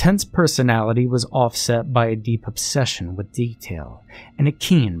 Her intense personality was offset by a deep obsession with detail and a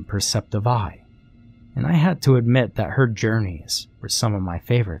keen, perceptive eye, and I had to admit that her journeys were some of my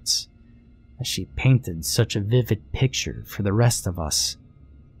favorites, as she painted such a vivid picture for the rest of us.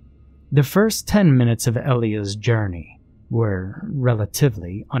 The first 10 minutes of Elia's journey were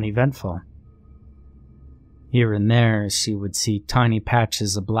relatively uneventful. Here and there, she would see tiny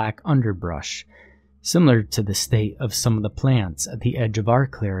patches of black underbrush, similar to the state of some of the plants at the edge of our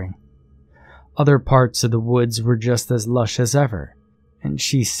clearing. Other parts of the woods were just as lush as ever, and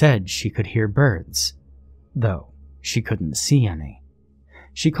she said she could hear birds, though she couldn't see any.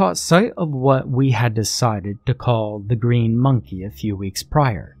 She caught sight of what we had decided to call the green monkey a few weeks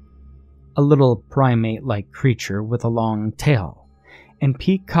prior, a little primate-like creature with a long tail and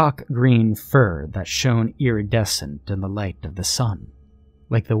peacock green fur that shone iridescent in the light of the sun,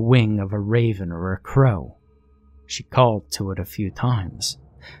 like the wing of a raven or a crow. She called to it a few times,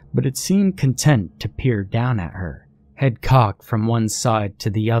 but it seemed content to peer down at her, head cocked from one side to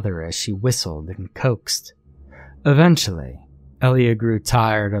the other as she whistled and coaxed. Eventually, Elia grew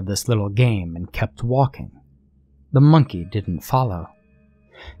tired of this little game and kept walking. The monkey didn't follow.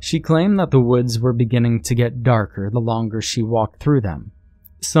 She claimed that the woods were beginning to get darker the longer she walked through them,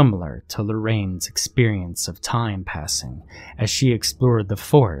 similar to Lorraine's experience of time passing as she explored the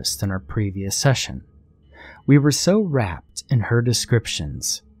forest in our previous session. We were so wrapped in her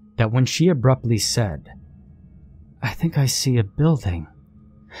descriptions that when she abruptly said, "I think I see a building,"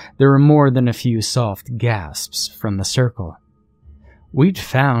 there were more than a few soft gasps from the circle. We'd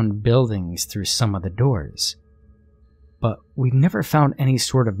found buildings through some of the doors, but we'd never found any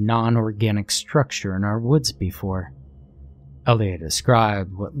sort of non-organic structure in our woods before. Elia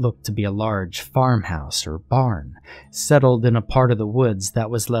described what looked to be a large farmhouse or barn, settled in a part of the woods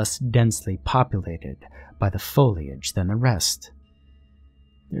that was less densely populated by the foliage than the rest.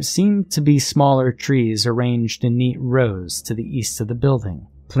 There seemed to be smaller trees arranged in neat rows to the east of the building,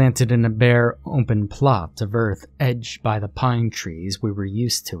 planted in a bare, open plot of earth edged by the pine trees we were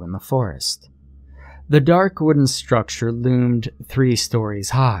used to in the forest. The dark wooden structure loomed 3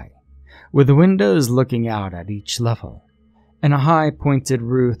 stories high, with windows looking out at each level, and a high pointed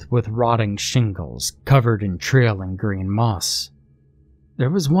roof with rotting shingles covered in trailing green moss. There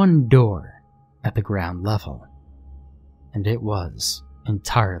was one door at the ground level, and it was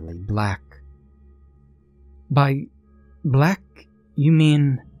entirely black. "By black, you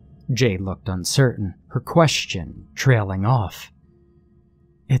mean?" Jay looked uncertain, her question trailing off.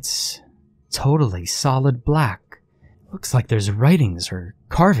 "It's totally solid black. Looks like there's writings or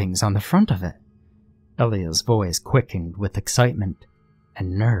carvings on the front of it." Elia's voice quickened with excitement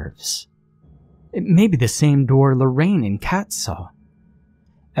and nerves. "It may be the same door Lorraine and Kat saw."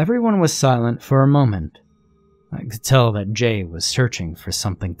 Everyone was silent for a moment. I could tell that Jay was searching for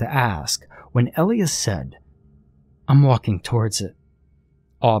something to ask when Elia said, "I'm walking towards it."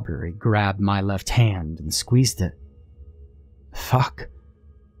 Aubrey grabbed my left hand and squeezed it. Fuck.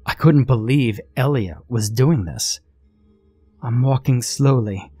 I couldn't believe Elia was doing this. "I'm walking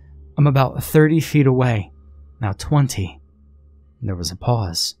slowly. I'm about 30 feet away. Now 20. There was a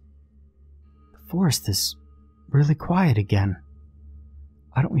pause. "The forest is really quiet again.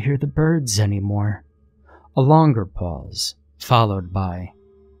 I don't hear the birds anymore." A longer pause, followed by,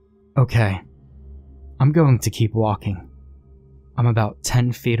 "Okay, I'm going to keep walking. I'm about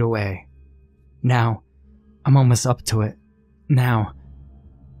 10 feet away." Now, I'm almost up to it. Now,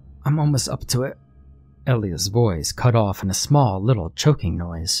 I'm almost up to it. Elia's voice cut off in a small, little choking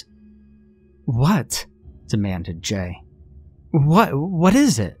noise. What? Demanded Jay. What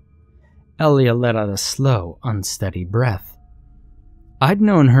is it? Elia let out a slow, unsteady breath. I'd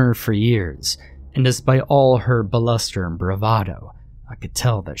known her for years, and despite all her bluster and bravado, I could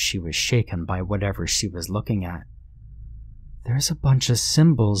tell that she was shaken by whatever she was looking at. There's a bunch of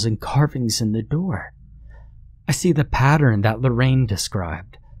symbols and carvings in the door. I see the pattern that Lorraine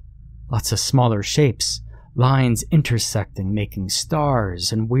described. Lots of smaller shapes, lines intersecting, making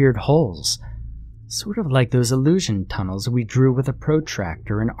stars and weird holes. Sort of like those illusion tunnels we drew with a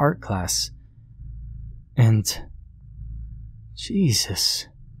protractor in art class. And... Jesus.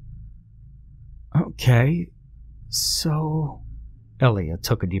 Okay, so... Elia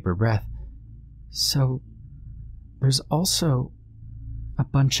took a deeper breath. So, there's also a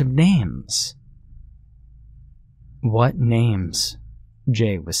bunch of names. What names?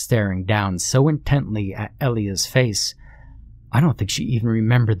 Jay was staring down so intently at Elia's face, I don't think she even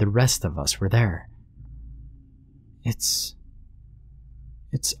remembered the rest of us were there. It's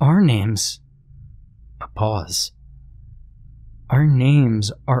our names. A pause. Our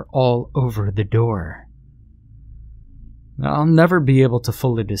names are all over the door. I'll never be able to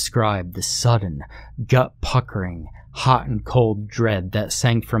fully describe the sudden, gut-puckering, hot and cold dread that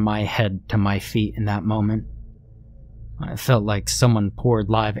sank from my head to my feet in that moment. I felt like someone poured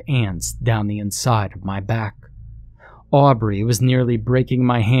live ants down the inside of my back. Aubrey was nearly breaking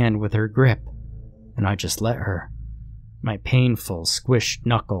my hand with her grip, and I just let her. My painful, squished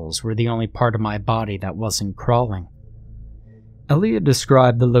knuckles were the only part of my body that wasn't crawling. Elia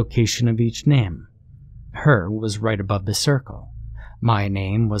described the location of each name. Her was right above the circle. My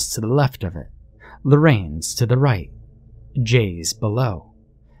name was to the left of it. Lorraine's to the right. Jay's below.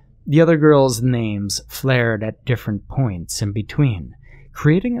 The other girls' names flared at different points in between,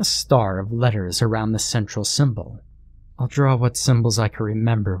 creating a star of letters around the central symbol. I'll draw what symbols I can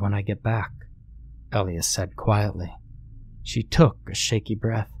remember when I get back, Elia said quietly. She took a shaky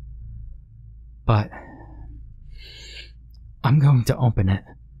breath. But I'm going to open it.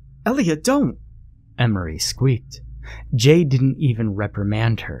 Elia, don't! Emery squeaked. Jay didn't even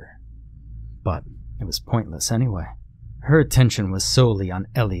reprimand her. But it was pointless anyway. Her attention was solely on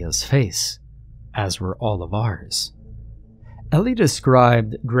Elia's face, as were all of ours. Ellie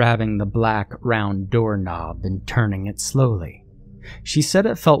described grabbing the black round doorknob and turning it slowly. She said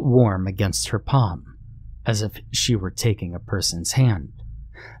it felt warm against her palm, as if she were taking a person's hand.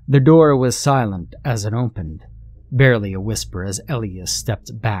 The door was silent as it opened, barely a whisper as Elia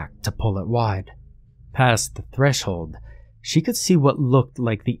stepped back to pull it wide. Past the threshold, she could see what looked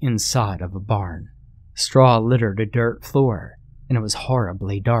like the inside of a barn. Straw littered a dirt floor, and it was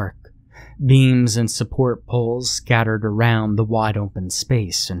horribly dark. Beams and support poles scattered around the wide-open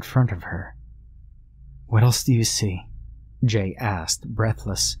space in front of her. "What else do you see?" Jay asked,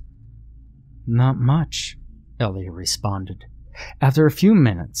 breathless. "Not much," Elia responded. After a few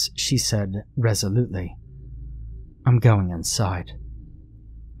minutes, she said resolutely, "I'm going inside."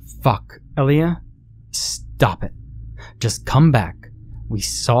 "Fuck, Elia. Stop it. Just come back. We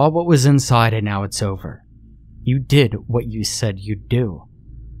saw what was inside and now it's over. You did what you said you'd do."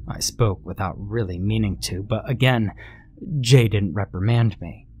 I spoke without really meaning to, but again, Jay didn't reprimand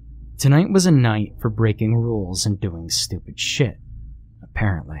me. Tonight was a night for breaking rules and doing stupid shit,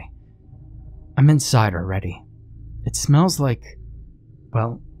 apparently. I'm inside already. It smells like,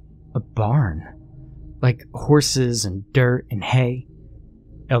 well, a barn. Like horses and dirt and hay.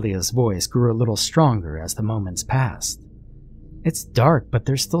 Elia's voice grew a little stronger as the moments passed. It's dark, but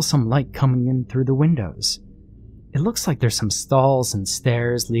there's still some light coming in through the windows. It looks like there's some stalls and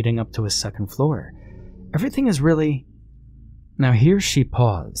stairs leading up to a second floor. Everything is really... Now here she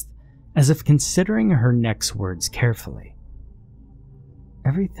paused, as if considering her next words carefully.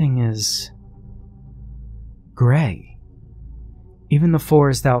 Everything is... gray. Even the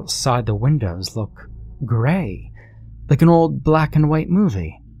forest outside the windows look gray, like an old black and white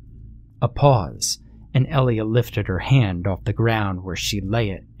movie. A pause, and Elia lifted her hand off the ground where she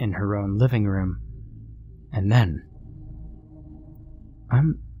lay it in her own living room. And then,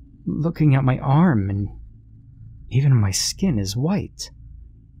 I'm looking at my arm, and even my skin is white.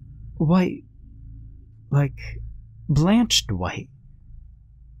 White, like blanched white.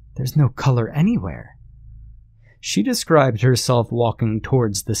 There's no color anywhere. She described herself walking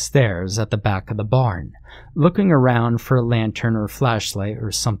towards the stairs at the back of the barn, looking around for a lantern or flashlight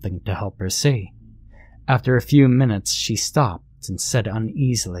or something to help her see. After a few minutes, she stopped and said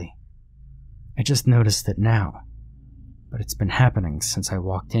uneasily, "I just noticed it now, but it's been happening since I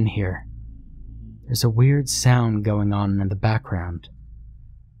walked in here. There's a weird sound going on in the background.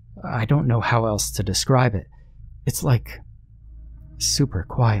 I don't know how else to describe it. It's like super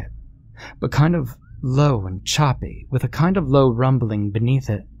quiet, but kind of low and choppy, with a kind of low rumbling beneath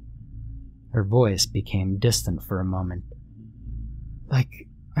it. Her voice became distant for a moment. Like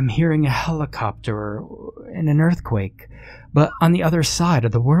I'm hearing a helicopter in an earthquake, but on the other side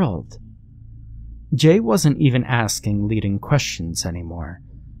of the world. Jay wasn't even asking leading questions anymore.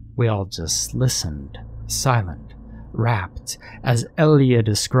 We all just listened, silent, rapt, as Elia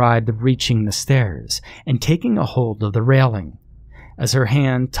described reaching the stairs and taking a hold of the railing. As her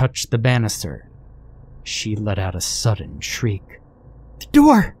hand touched the banister, she let out a sudden shriek. The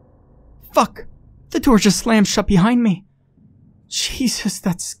door! Fuck! The door just slammed shut behind me! Jesus,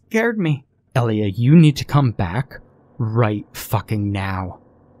 that scared me. Elia, you need to come back right fucking now,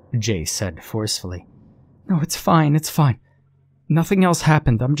 Jay said forcefully. No, it's fine, it's fine. Nothing else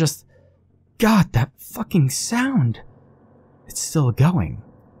happened, I'm just... God, that fucking sound! It's still going.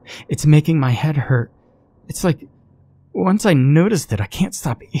 It's making my head hurt. It's like, once I noticed it, I can't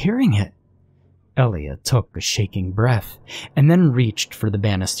stop hearing it. Elia took a shaking breath, and then reached for the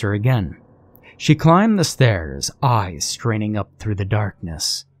banister again. She climbed the stairs, eyes straining up through the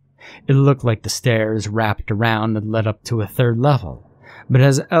darkness. It looked like the stairs wrapped around and led up to a third level, but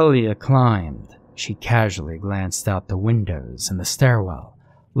as Elia climbed, she casually glanced out the windows in the stairwell,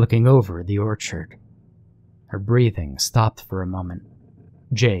 looking over the orchard. Her breathing stopped for a moment.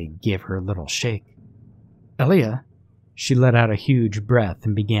 Jay gave her a little shake. Elia? She let out a huge breath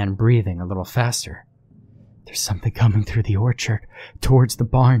and began breathing a little faster. There's something coming through the orchard, towards the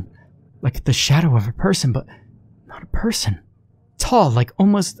barn, like the shadow of a person, but not a person. Tall, like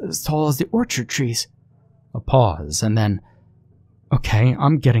almost as tall as the orchard trees. A pause, and then, okay,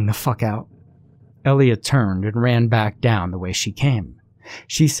 I'm getting the fuck out. Elia turned and ran back down the way she came.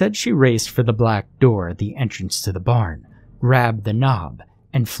 She said she raced for the black door at the entrance to the barn, grabbed the knob,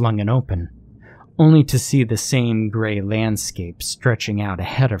 and flung it open, only to see the same gray landscape stretching out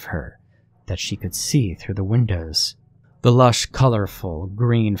ahead of her that she could see through the windows. The lush, colorful,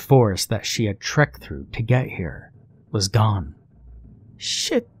 green forest that she had trekked through to get here was gone.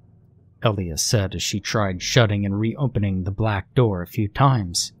 Shit, Elia said as she tried shutting and reopening the black door a few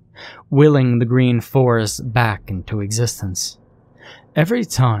times, willing the green forest back into existence. Every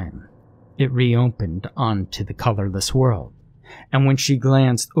time, it reopened onto the colorless world, and when she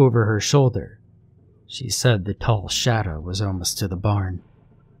glanced over her shoulder, she said the tall shadow was almost to the barn.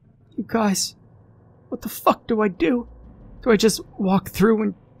 You guys, what the fuck do I do? Do I just walk through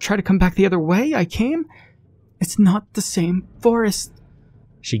and try to come back the other way I came? It's not the same forest.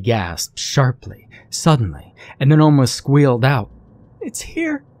 She gasped sharply, suddenly, and then almost squealed out. It's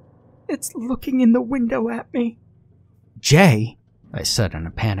here. It's looking in the window at me. Jay, I said in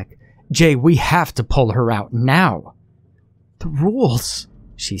a panic. Jay, we have to pull her out now. The rules,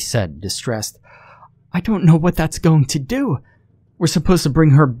 she said, distressed. I don't know what that's going to do. We're supposed to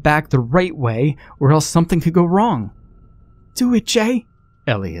bring her back the right way, or else something could go wrong. Do it, Jay,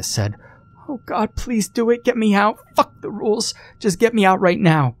 Elia said. Oh God, please do it. Get me out. Fuck the rules. Just get me out right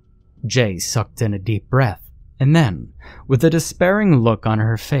now. Jay sucked in a deep breath, and then, with a despairing look on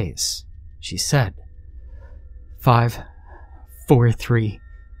her face, she said, 5, 4, 3,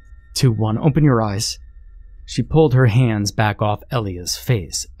 2, 1. Open your eyes. She pulled her hands back off Elia's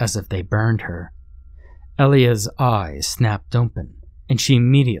face as if they burned her. Elia's eyes snapped open, and she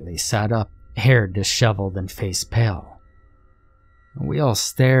immediately sat up, hair disheveled and face pale. We all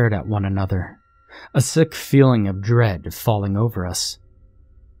stared at one another, a sick feeling of dread falling over us.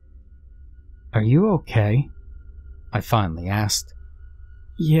 Are you okay? I finally asked.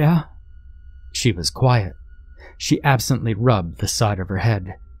 Yeah. She was quiet. She absently rubbed the side of her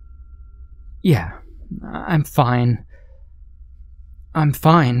head. Yeah, I'm fine. I'm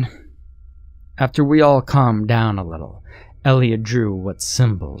fine. After we all calmed down a little, Elia drew what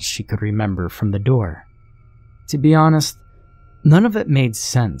symbols she could remember from the door. To be honest, none of it made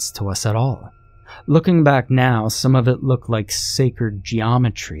sense to us at all. Looking back now, some of it looked like sacred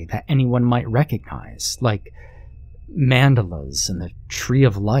geometry that anyone might recognize, like mandalas and the Tree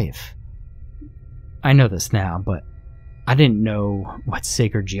of Life. I know this now, but I didn't know what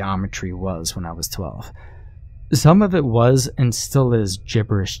sacred geometry was when I was 12. Some of it was and still is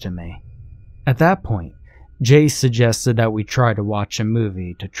gibberish to me. At that point, Jay suggested that we try to watch a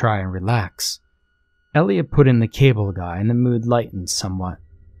movie to try and relax. Elia put in the cable guy and the mood lightened somewhat.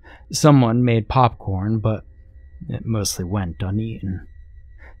 Someone made popcorn, but it mostly went uneaten.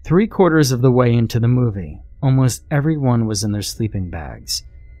 3/4 of the way into the movie, almost everyone was in their sleeping bags,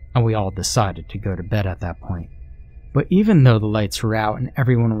 and we all decided to go to bed at that point. But even though the lights were out and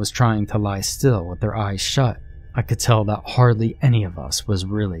everyone was trying to lie still with their eyes shut, I could tell that hardly any of us was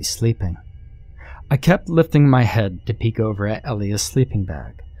really sleeping. I kept lifting my head to peek over at Elia's sleeping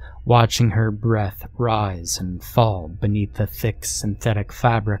bag, watching her breath rise and fall beneath the thick synthetic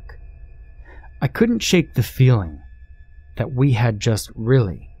fabric. I couldn't shake the feeling that we had just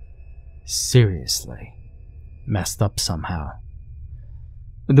really, seriously messed up somehow.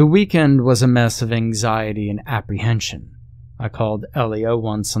 The weekend was a mess of anxiety and apprehension. I called Elia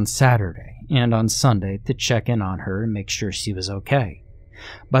once on Saturday and on Sunday to check in on her and make sure she was okay.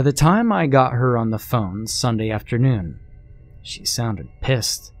 By the time I got her on the phone Sunday afternoon, she sounded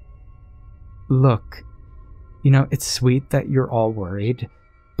pissed. Look, it's sweet that you're all worried,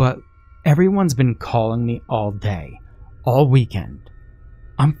 but everyone's been calling me all day, all weekend.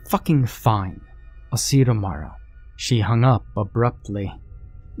 I'm fucking fine. I'll see you tomorrow. She hung up abruptly.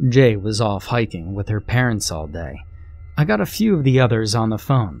 Jay was off hiking with her parents all day. I got a few of the others on the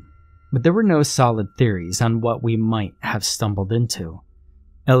phone, but there were no solid theories on what we might have stumbled into.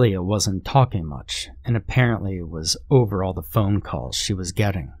 Elia wasn't talking much, and apparently it was over all the phone calls she was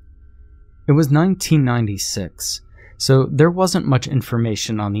getting. It was 1996, so there wasn't much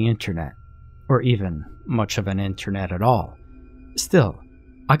information on the internet, or even much of an internet at all. Still,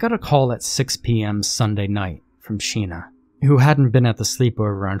 I got a call at 6 p.m. Sunday night from Sheena, who hadn't been at the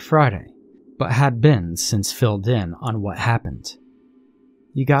sleepover on Friday, but had been since filled in on what happened.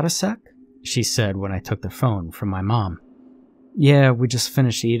 "You got a sec?" she said when I took the phone from my mom. "Yeah, we just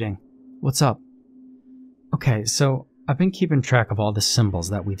finished eating. What's up?" "Okay, so I've been keeping track of all the symbols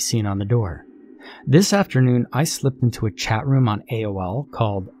that we've seen on the door. This afternoon, I slipped into a chat room on AOL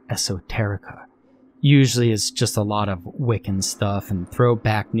called Esoterica. Usually it's just a lot of Wiccan stuff and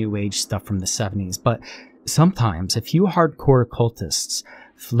throwback New Age stuff from the 70s, but sometimes a few hardcore cultists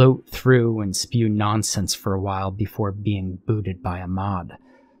float through and spew nonsense for a while before being booted by a mod.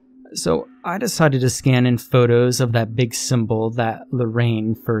 So I decided to scan in photos of that big symbol that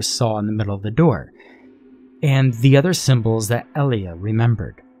Lorraine first saw in the middle of the door, and the other symbols that Elia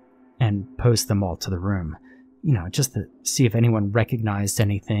remembered, and post them all to the room, just to see if anyone recognized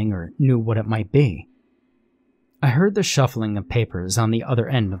anything or knew what it might be. I heard the shuffling of papers on the other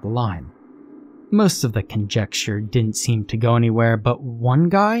end of the line. Most of the conjecture didn't seem to go anywhere, but one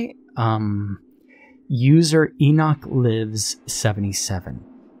guy, user Enoch Lives 77.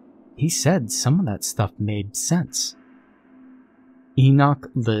 He said some of that stuff made sense.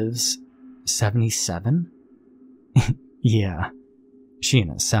 Enoch Lives 77? Yeah.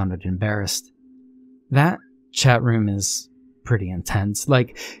 Sheena sounded embarrassed. That chat room is pretty intense.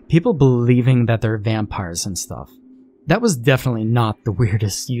 Like, people believing that they're vampires and stuff. That was definitely not the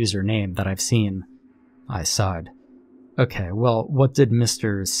weirdest username that I've seen. I sighed. Okay, well, what did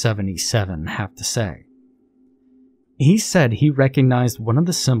Mr. 77 have to say? He said he recognized one of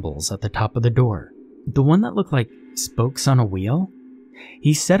the symbols at the top of the door. The one that looked like spokes on a wheel?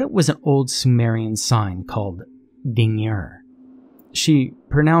 He said it was an old Sumerian sign called Dingyur. She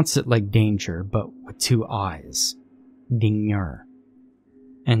pronounced it like danger, but with two I's. Dingyur.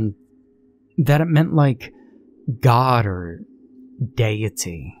 And that it meant like God or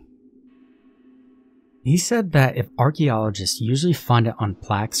deity. He said that if archaeologists usually find it on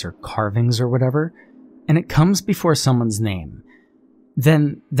plaques or carvings or whatever, and it comes before someone's name,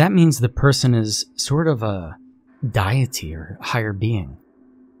 then that means the person is sort of a deity or higher being.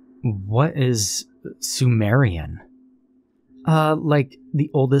 What is Sumerian? Like the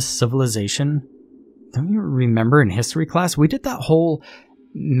oldest civilization? Don't you remember in history class? We did that whole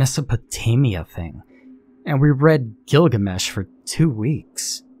Mesopotamia thing, and we read Gilgamesh for 2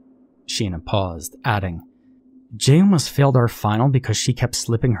 weeks. Sheena paused, adding, Jay almost failed our final because she kept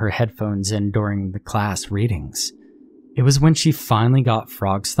slipping her headphones in during the class readings. It was when she finally got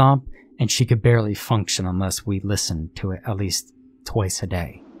Frog Stomp, and she could barely function unless we listened to it at least twice a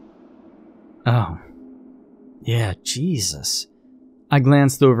day. Oh. Yeah, Jesus. I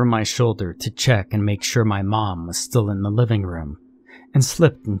glanced over my shoulder to check and make sure my mom was still in the living room, and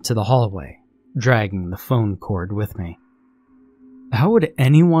slipped into the hallway, dragging the phone cord with me. How would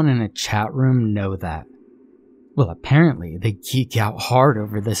anyone in a chat room know that? Well, apparently they geek out hard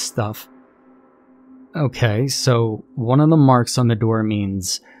over this stuff. Okay, so one of the marks on the door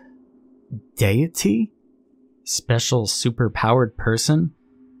means deity? Special superpowered person?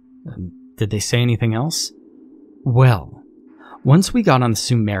 Did they say anything else? Well, once we got on the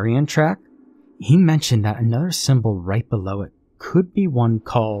Sumerian track, he mentioned that another symbol right below it could be one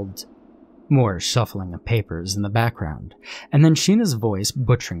called... More shuffling of papers in the background, and then Sheena's voice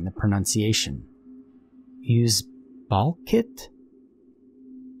butchering the pronunciation. Use Balkit?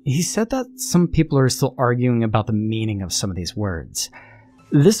 He said that some people are still arguing about the meaning of some of these words.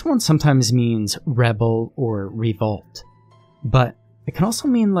 This one sometimes means rebel or revolt, but it can also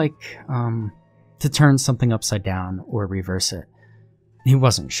mean to turn something upside down or reverse it. He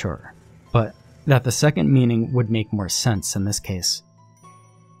wasn't sure, but that the second meaning would make more sense in this case.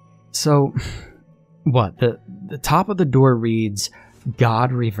 So, what, the top of the door reads,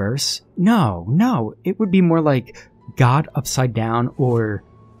 God reverse? No, it would be more like God upside down or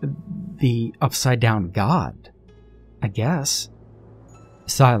the upside down God, I guess.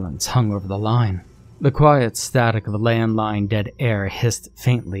 Silence hung over the line. The quiet static of the landline dead air hissed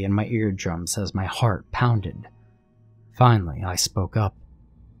faintly in my eardrums as my heart pounded. Finally, I spoke up.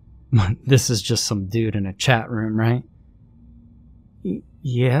 This is just some dude in a chat room, right?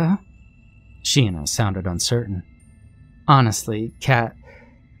 Yeah? Sheena sounded uncertain. Honestly, Kat,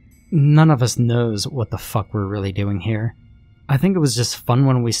 none of us knows what the fuck we're really doing here. I think it was just fun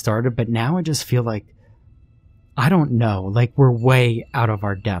when we started, but now I just feel like, I don't know, like we're way out of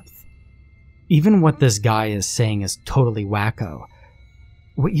our depth. Even what this guy is saying is totally wacko.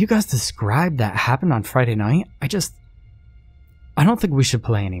 What you guys described that happened on Friday night, I don't think we should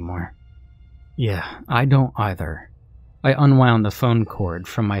play anymore. Yeah, I don't either. I unwound the phone cord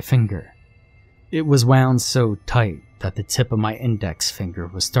from my finger. It was wound so tight that the tip of my index finger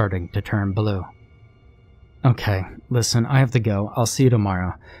was starting to turn blue. Okay, listen, I have to go. I'll see you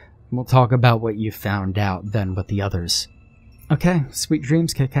tomorrow. We'll talk about what you found out then with the others. Okay, sweet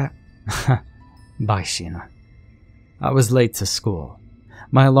dreams, Kit Kat. Bye, Sheena. I was late to school.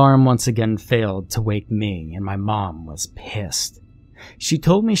 My alarm once again failed to wake me, and my mom was pissed. She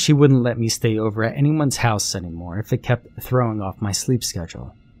told me she wouldn't let me stay over at anyone's house anymore if it kept throwing off my sleep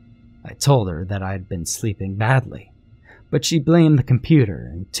schedule. I told her that I had been sleeping badly, but she blamed the computer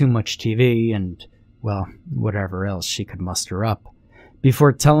and too much TV and, well, whatever else she could muster up,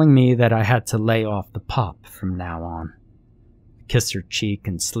 before telling me that I had to lay off the pop from now on. I kissed her cheek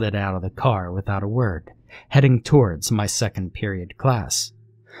and slid out of the car without a word, heading towards my second period class.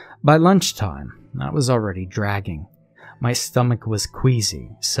 By lunchtime, I was already dragging. My stomach was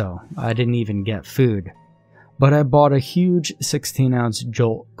queasy, so I didn't even get food. But I bought a huge 16-ounce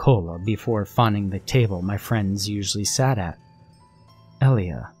Jolt Cola before finding the table my friends usually sat at.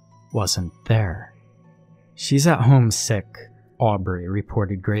 Elia wasn't there. She's at home sick, Aubrey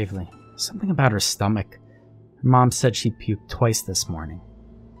reported gravely. Something about her stomach. Her mom said she puked twice this morning.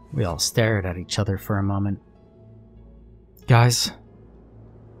 We all stared at each other for a moment. Guys,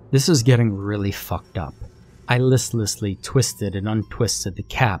 this is getting really fucked up. I listlessly twisted and untwisted the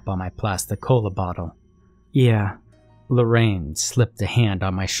cap on my plastic cola bottle. Yeah, Lorraine slipped a hand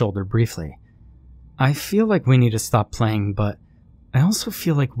on my shoulder briefly. I feel like we need to stop playing, but I also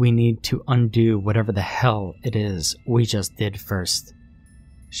feel like we need to undo whatever the hell it is we just did first.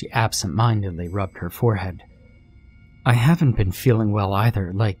 She absent-mindedly rubbed her forehead. I haven't been feeling well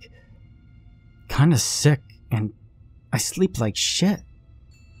either, kinda sick, and I sleep like shit.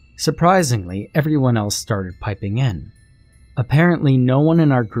 Surprisingly, everyone else started piping in. Apparently, no one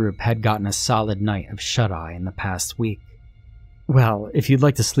in our group had gotten a solid night of shut-eye in the past week. Well, if you'd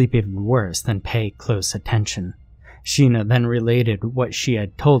like to sleep even worse, then pay close attention. Sheena then related what she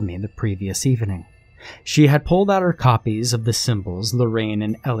had told me the previous evening. She had pulled out her copies of the symbols Lorraine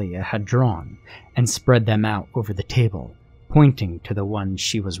and Elia had drawn and spread them out over the table, pointing to the ones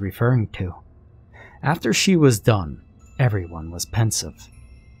she was referring to. After she was done, everyone was pensive.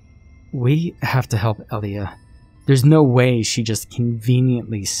 We have to help Elia. There's no way she just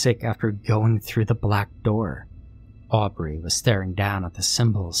conveniently sick after going through the black door. Aubrey was staring down at the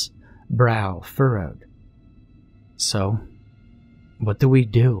symbols, brow furrowed. So, what do we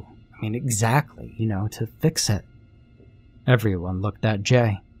do? Exactly, to fix it. Everyone looked at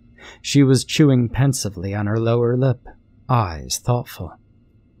Jay. She was chewing pensively on her lower lip, eyes thoughtful.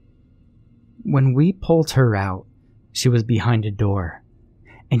 When we pulled her out, she was behind a door,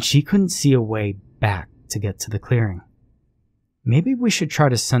 and she couldn't see a way back to get to the clearing. Maybe we should try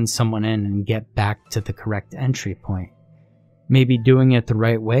to send someone in and get back to the correct entry point. Maybe doing it the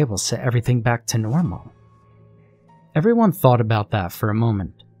right way will set everything back to normal. Everyone thought about that for a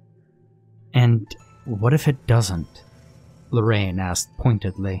moment. And what if it doesn't? Lorraine asked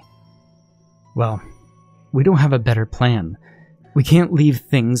pointedly. Well, we don't have a better plan. We can't leave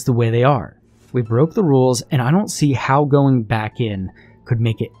things the way they are. We broke the rules, and I don't see how going back in could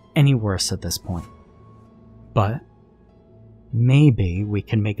make it any worse at this point. But maybe we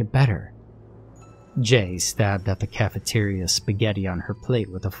can make it better. Jay stabbed at the cafeteria spaghetti on her plate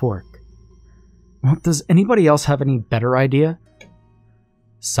with a fork. Well, does anybody else have any better idea?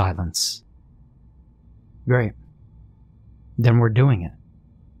 Silence. Great. Then we're doing it.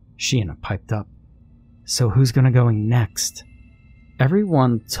 Sheena piped up. So who's gonna go next?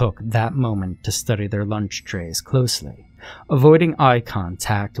 Everyone took that moment to study their lunch trays closely, avoiding eye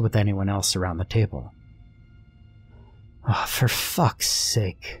contact with anyone else around the table. Oh, for fuck's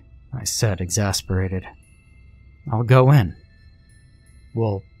sake, I said, exasperated. I'll go in.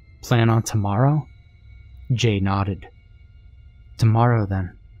 We'll plan on tomorrow? Jay nodded. Tomorrow,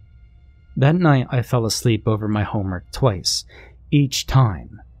 then. That night, I fell asleep over my homework twice, each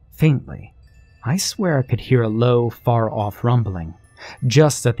time, faintly. I swear I could hear a low, far-off rumbling,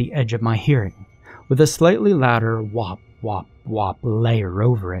 just at the edge of my hearing, with a slightly louder whop, whop, whop layer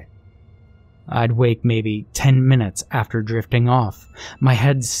over it. I'd wake maybe 10 minutes after drifting off, my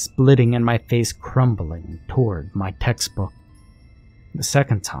head splitting and my face crumbling toward my textbook. The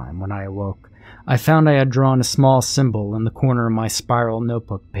second time, when I awoke, I found I had drawn a small symbol in the corner of my spiral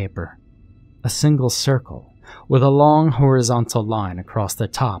notebook paper. A single circle, with a long horizontal line across the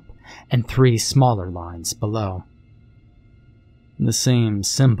top and 3 smaller lines below. The same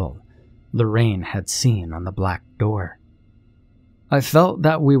symbol Lorraine had seen on the black door. I felt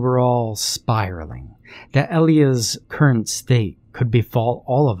that we were all spiraling, that Elia's current state could befall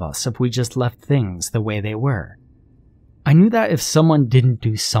all of us if we just left things the way they were. I knew that if someone didn't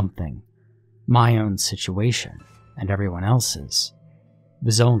do something, my own situation and everyone else's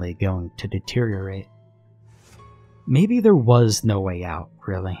was only going to deteriorate. Maybe there was no way out,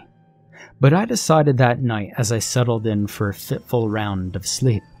 really. But I decided that night as I settled in for a fitful round of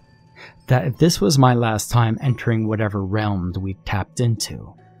sleep, that if this was my last time entering whatever realm we tapped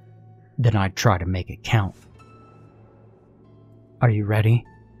into, then I'd try to make it count. Are you ready?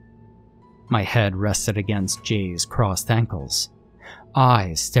 My head rested against Jay's crossed ankles,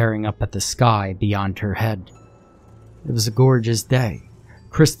 eyes staring up at the sky beyond her head. It was a gorgeous day.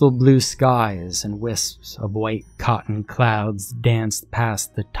 Crystal blue skies and wisps of white cotton clouds danced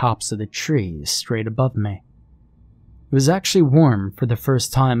past the tops of the trees straight above me. It was actually warm for the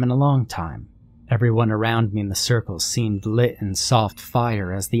first time in a long time. Everyone around me in the circle seemed lit in soft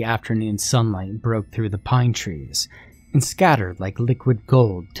fire as the afternoon sunlight broke through the pine trees and scattered like liquid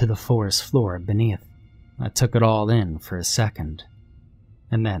gold to the forest floor beneath. I took it all in for a second,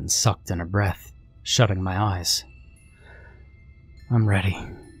 and then sucked in a breath, shutting my eyes. I'm ready.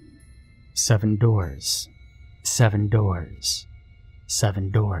 7 doors. 7 doors.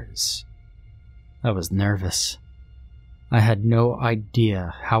 7 doors. I was nervous. I had no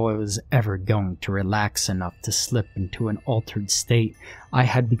idea how I was ever going to relax enough to slip into an altered state I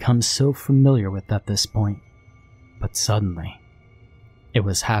had become so familiar with at this point. But suddenly, it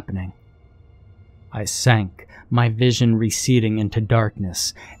was happening. I sank, my vision receding into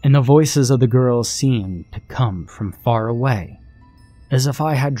darkness, and the voices of the girls seemed to come from far away, as if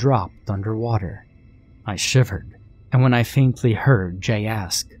I had dropped underwater. I shivered, and when I faintly heard Jay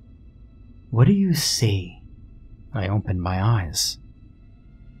ask, "What do you see?" I opened my eyes.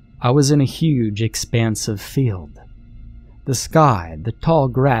 I was in a huge, expansive field. The sky, the tall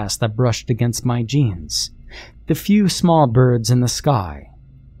grass that brushed against my jeans, the few small birds in the sky,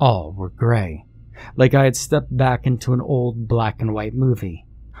 all were gray, like I had stepped back into an old black and white movie,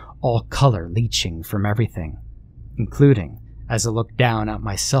 all color leaching from everything, including, as I looked down at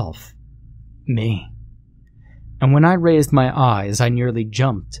myself, me. And when I raised my eyes, I nearly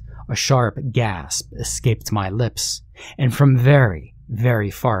jumped. A sharp gasp escaped my lips, and from very,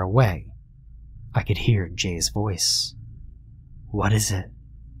 very far away, I could hear Jay's voice. "What is it?"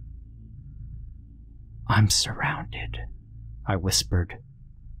 "I'm surrounded," I whispered.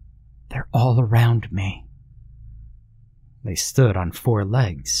 "They're all around me." They stood on 4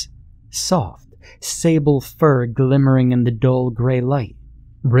 legs, soft, sable fur glimmering in the dull gray light.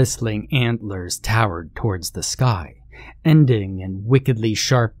 Bristling antlers towered towards the sky, ending in wickedly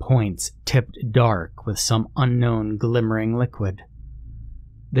sharp points tipped dark with some unknown glimmering liquid.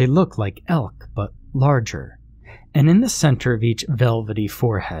 They looked like elk, but larger, and in the center of each velvety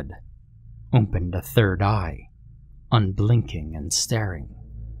forehead opened a third eye, unblinking and staring.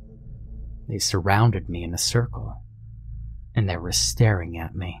 They surrounded me in a circle, and they were staring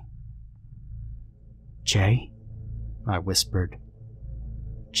at me. "Jay?" I whispered.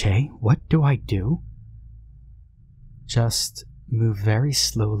 "Jay, what do I do?" "Just move very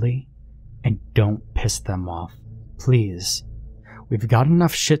slowly and don't piss them off, please. We've got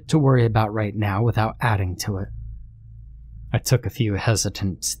enough shit to worry about right now without adding to it." I took a few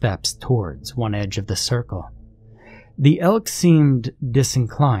hesitant steps towards one edge of the circle. The elk seemed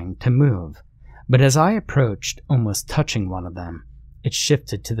disinclined to move, but as I approached, almost touching one of them, it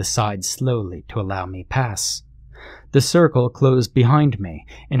shifted to the side slowly to allow me pass. The circle closed behind me,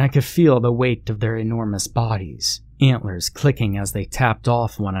 and I could feel the weight of their enormous bodies, antlers clicking as they tapped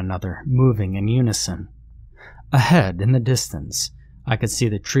off one another, moving in unison. Ahead, in the distance, I could see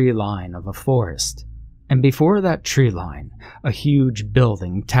the tree line of a forest, and before that tree line, a huge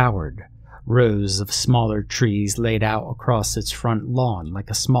building towered, rows of smaller trees laid out across its front lawn like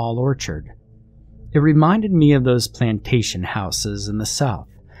a small orchard. It reminded me of those plantation houses in the South,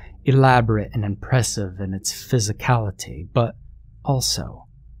 elaborate and impressive in its physicality, but also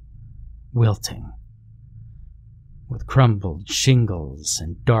wilting, with crumbled shingles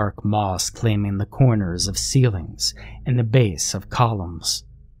and dark moss claiming the corners of ceilings and the base of columns.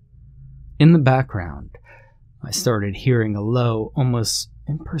 In the background, I started hearing a low, almost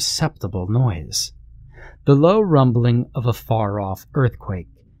imperceptible noise, the low rumbling of a far-off earthquake,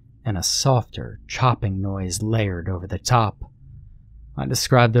 and a softer, chopping noise layered over the top. I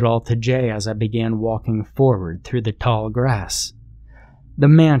described it all to Jay as I began walking forward through the tall grass. The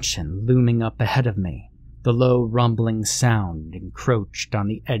mansion looming up ahead of me, the low rumbling sound encroached on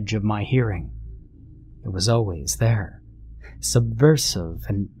the edge of my hearing. It was always there, subversive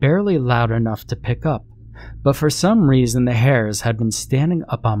and barely loud enough to pick up, but for some reason the hairs had been standing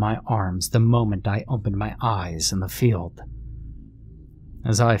up on my arms the moment I opened my eyes in the field.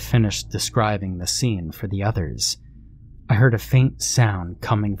 As I finished describing the scene for the others, I heard a faint sound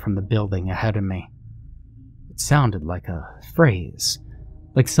coming from the building ahead of me. It sounded like a phrase,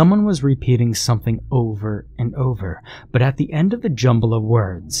 like someone was repeating something over and over, but at the end of the jumble of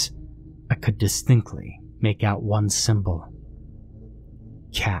words, I could distinctly make out one symbol.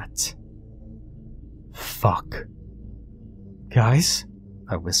 Cat. Fuck. Guys,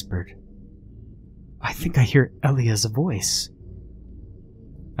 I whispered. I think I hear Elia's voice.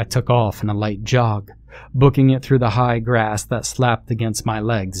 I took off in a light jog, booking it through the high grass that slapped against my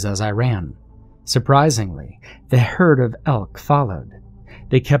legs as I ran. Surprisingly, the herd of elk followed.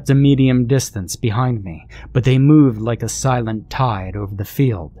 They kept a medium distance behind me, but they moved like a silent tide over the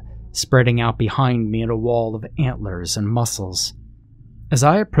field, spreading out behind me in a wall of antlers and muscles. As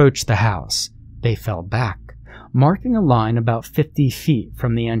I approached the house, they fell back, marking a line about 50 feet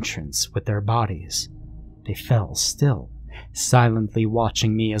from the entrance with their bodies. They fell still, silently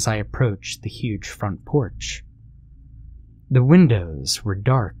watching me as I approached the huge front porch. The windows were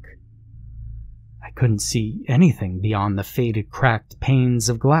dark. I couldn't see anything beyond the faded, cracked panes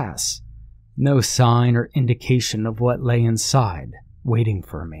of glass. No sign or indication of what lay inside, waiting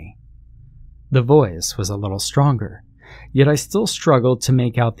for me. The voice was a little stronger, yet I still struggled to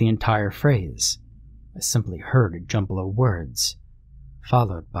make out the entire phrase. I simply heard a jumble of words,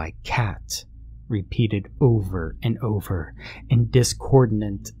 followed by cat, repeated over and over in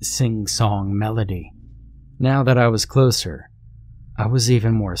discordant sing-song melody. Now that I was closer, I was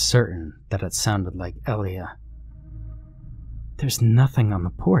even more certain that it sounded like Elia. "There's nothing on the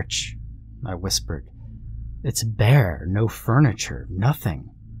porch," I whispered. "It's bare, no furniture, nothing."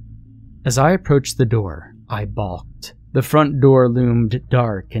 As I approached the door, I balked. The front door loomed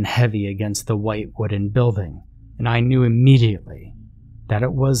dark and heavy against the white wooden building, and I knew immediately that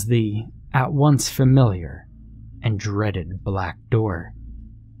it was the at once familiar and dreaded black door.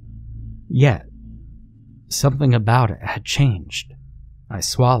 Yet, something about it had changed. I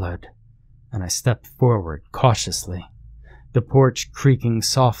swallowed, and I stepped forward cautiously, the porch creaking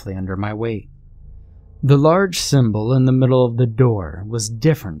softly under my weight. The large symbol in the middle of the door was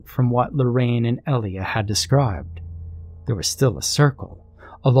different from what Lorraine and Elia had described. There was still a circle,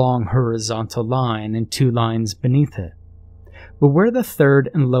 a long horizontal line and 2 lines beneath it. But where the third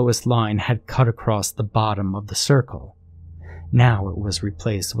and lowest line had cut across the bottom of the circle, now it was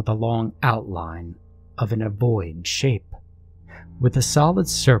replaced with a long outline of an ovoid shape, with a solid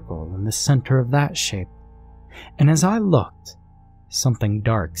circle in the center of that shape. And as I looked, something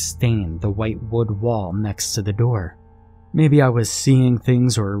dark stained the white wood wall next to the door. Maybe I was seeing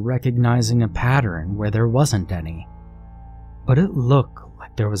things or recognizing a pattern where there wasn't any, but it looked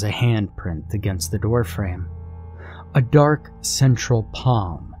like there was a handprint against the doorframe. A dark central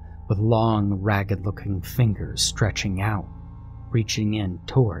palm with long, ragged-looking fingers stretching out, reaching in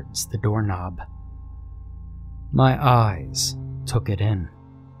towards the doorknob. My eyes took it in,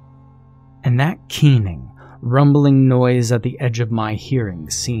 and that keening, rumbling noise at the edge of my hearing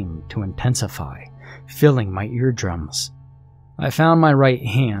seemed to intensify, filling my eardrums. I found my right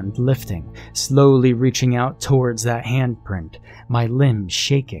hand lifting, slowly reaching out towards that handprint, my limbs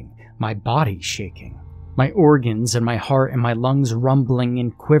shaking, my body shaking, my organs and my heart and my lungs rumbling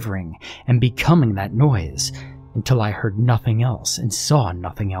and quivering and becoming that noise, until I heard nothing else and saw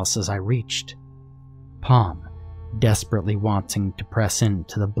nothing else as I reached. Palm, desperately wanting to press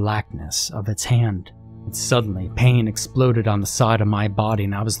into the blackness of its hand, And suddenly, pain exploded on the side of my body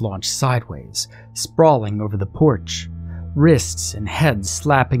and I was launched sideways, sprawling over the porch, wrists and head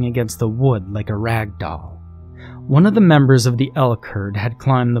slapping against the wood like a rag doll. One of the members of the elk herd had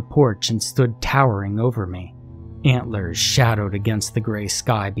climbed the porch and stood towering over me, antlers shadowed against the gray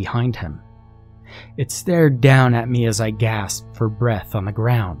sky behind him. It stared down at me as I gasped for breath on the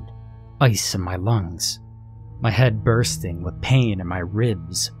ground, ice in my lungs, my head bursting with pain and my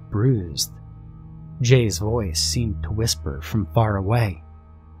ribs bruised. Jay's voice seemed to whisper from far away.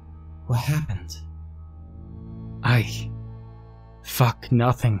 What happened? Fuck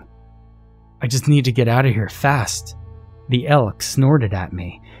nothing. I just need to get out of here fast. The elk snorted at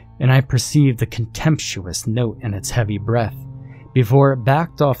me, and I perceived the contemptuous note in its heavy breath before it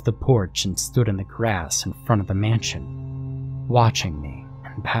backed off the porch and stood in the grass in front of the mansion, watching me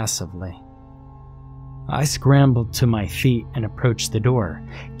impassively. I scrambled to my feet and approached the door,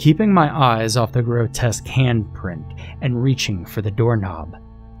 keeping my eyes off the grotesque handprint and reaching for the doorknob.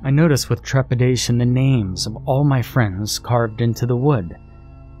 I noticed with trepidation the names of all my friends carved into the wood,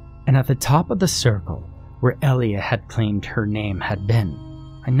 and at the top of the circle, where Elia had claimed her name had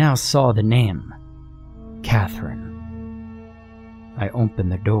been, I now saw the name, Catherine. I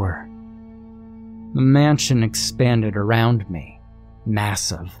opened the door. The mansion expanded around me,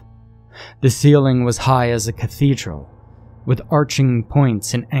 massive. The ceiling was high as a cathedral, with arching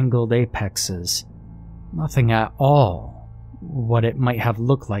points and angled apexes. Nothing at all what it might have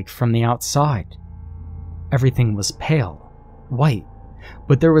looked like from the outside. Everything was pale, white,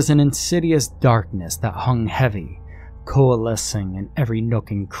 but there was an insidious darkness that hung heavy, coalescing in every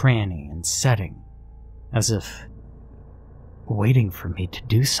nook and cranny and setting, as if waiting for me to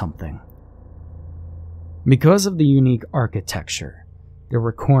do something. Because of the unique architecture, there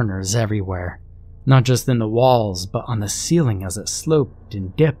were corners everywhere, not just in the walls, but on the ceiling as it sloped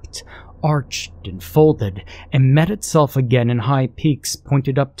and dipped, arched and folded, and met itself again in high peaks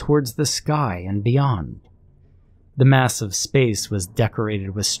pointed up towards the sky and beyond. The massive space was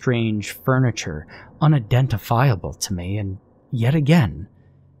decorated with strange furniture, unidentifiable to me, and yet again,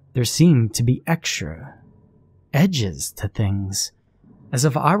 there seemed to be extra edges to things, as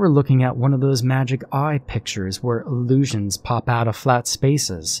if I were looking at one of those magic eye pictures where illusions pop out of flat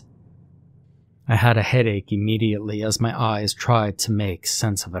spaces. I had a headache immediately as my eyes tried to make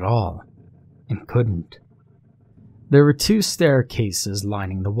sense of it all, and couldn't. There were 2 staircases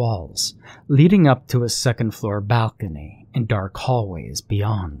lining the walls, leading up to a second-floor balcony and dark hallways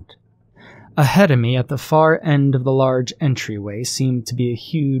beyond. Ahead of me at the far end of the large entryway seemed to be a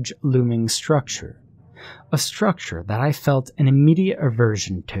huge looming structure. A structure that I felt an immediate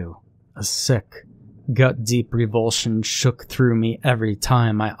aversion to. A sick, gut-deep revulsion shook through me every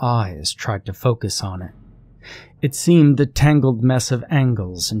time my eyes tried to focus on it. It seemed a tangled mess of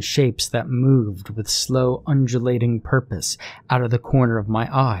angles and shapes that moved with slow, undulating purpose out of the corner of my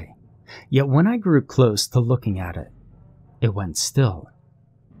eye. Yet when I grew close to looking at it, it went still.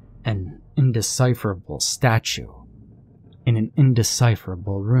 An indecipherable statue in an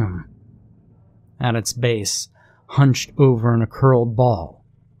indecipherable room. At its base, hunched over in a curled ball,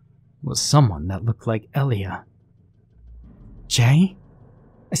 was someone that looked like Elia. Jay?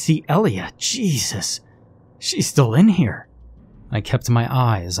 I see Elia. Jesus. She's still in here. I kept my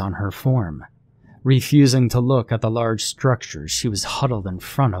eyes on her form, refusing to look at the large structure she was huddled in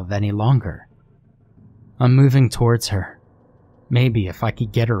front of any longer. I'm moving towards her. Maybe if I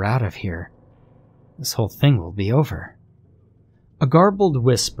could get her out of here, this whole thing will be over. A garbled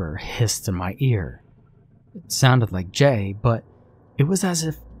whisper hissed in my ear. It sounded like Jay, but it was as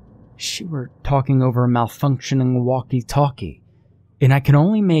if she were talking over a malfunctioning walkie-talkie, and I could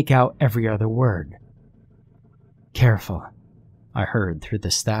only make out every other word. Careful, I heard through the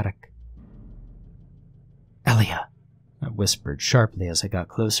static. Elia, I whispered sharply as I got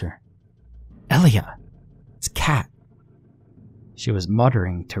closer. Elia, it's Kat. She was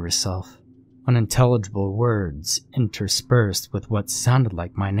muttering to herself, unintelligible words interspersed with what sounded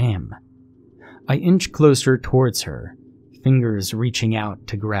like my name. I inched closer towards her, fingers reaching out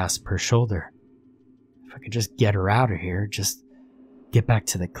to grasp her shoulder. If I could just get her out of here, just get back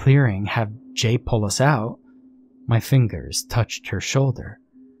to the clearing, have Jay pull us out. My fingers touched her shoulder,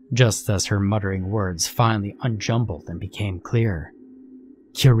 just as her muttering words finally unjumbled and became clear.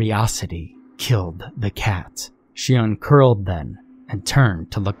 Curiosity killed the cat. She uncurled then and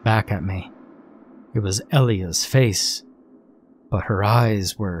turned to look back at me. It was Elia's face, but her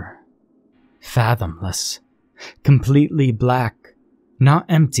eyes were fathomless, completely black, not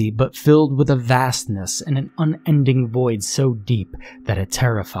empty but filled with a vastness and an unending void so deep that it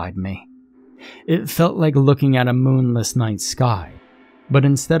terrified me. It felt like looking at a moonless night sky, But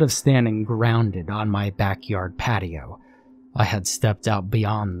instead of standing grounded on my backyard patio, I had stepped out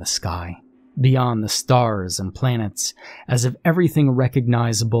beyond the sky, beyond the stars and planets, as if everything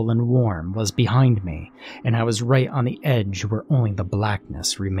recognizable and warm was behind me, and I was right on the edge where only the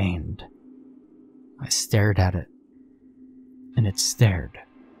blackness remained. I stared at it, and it stared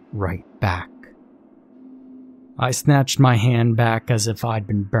right back. I snatched my hand back as if I'd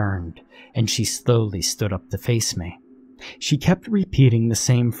been burned, and she slowly stood up to face me. She kept repeating the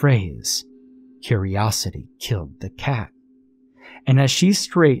same phrase, "Curiosity killed the cat." And as she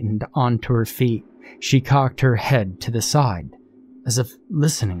straightened onto her feet, she cocked her head to the side, as if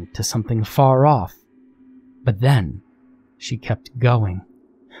listening to something far off. But then, she kept going,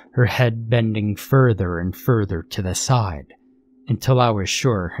 her head bending further and further to the side, until I was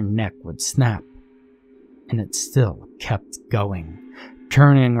sure her neck would snap. And it still kept going,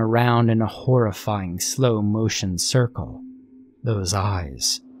 turning around in a horrifying slow-motion circle, those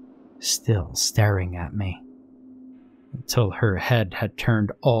eyes still staring at me, until her head had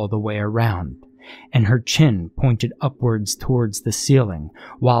turned all the way around, and her chin pointed upwards towards the ceiling,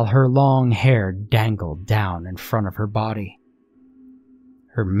 while her long hair dangled down in front of her body.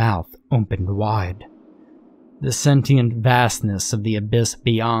 Her mouth opened wide, the sentient vastness of the abyss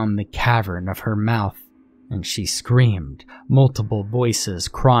beyond the cavern of her mouth, and she screamed, multiple voices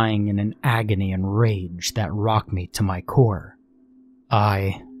crying in an agony and rage that rocked me to my core.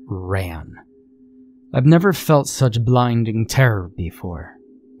 I ran. I've never felt such blinding terror before,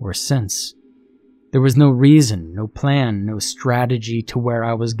 or since. There was no reason, no plan, no strategy to where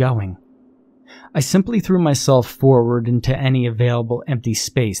I was going. I simply threw myself forward into any available empty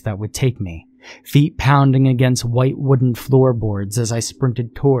space that would take me, feet pounding against white wooden floorboards as I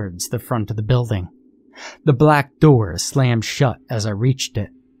sprinted towards the front of the building. The black door slammed shut as I reached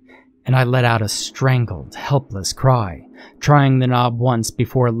it, and I let out a strangled, helpless cry, trying the knob once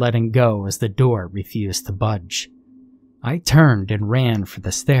before letting go as the door refused to budge. I turned and ran for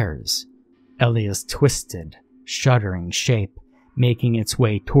the stairs, Elia's twisted, shuddering shape making its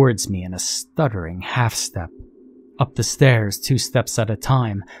way towards me in a stuttering half-step. Up the stairs 2 steps at a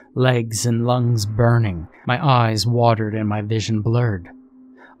time, legs and lungs burning, my eyes watered and my vision blurred.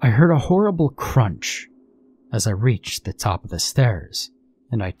 I heard a horrible crunch as I reached the top of the stairs,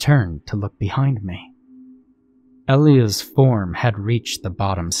 and I turned to look behind me. Elia's form had reached the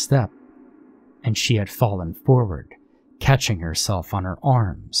bottom step, and she had fallen forward, catching herself on her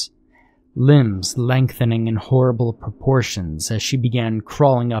arms, limbs lengthening in horrible proportions as she began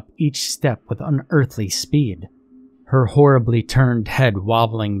crawling up each step with unearthly speed, her horribly turned head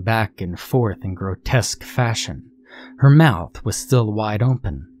wobbling back and forth in grotesque fashion. Her mouth was still wide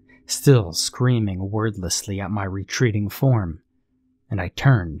open, still screaming wordlessly at my retreating form, and I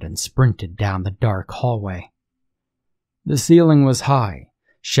turned and sprinted down the dark hallway. The ceiling was high,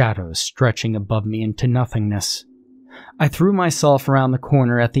 shadows stretching above me into nothingness. I threw myself around the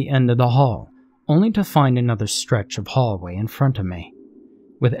corner at the end of the hall, only to find another stretch of hallway in front of me.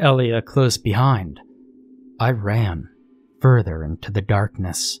 With Elia close behind, I ran further into the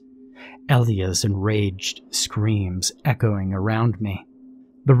darkness, Elia's enraged screams echoing around me.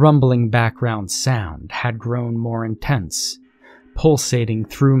 The rumbling background sound had grown more intense, pulsating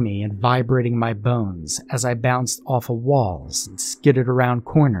through me and vibrating my bones as I bounced off of walls and skidded around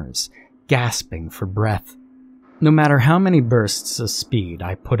corners, gasping for breath. No matter how many bursts of speed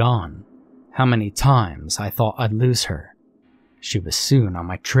I put on, how many times I thought I'd lose her, she was soon on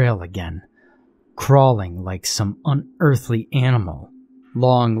my trail again, crawling like some unearthly animal,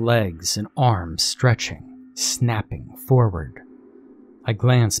 long legs and arms stretching, snapping forward. I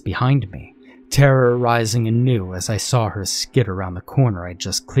glanced behind me, terror rising anew as I saw her skid around the corner I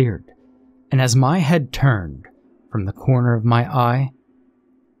just cleared, and as my head turned from the corner of my eye,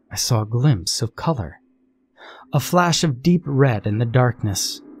 I saw a glimpse of color, a flash of deep red in the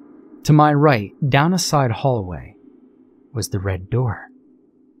darkness. To my right, down a side hallway, was the red door.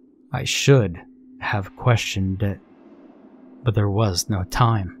 I should have questioned it, but there was no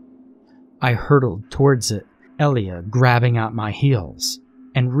time. I hurtled towards it, Elia grabbing at my heels,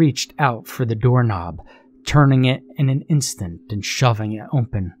 and reached out for the doorknob, turning it in an instant and shoving it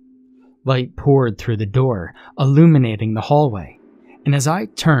open. Light poured through the door, illuminating the hallway, and as I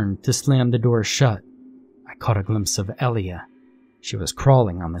turned to slam the door shut, I caught a glimpse of Elia. She was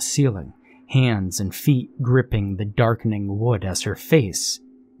crawling on the ceiling, hands and feet gripping the darkening wood as her face,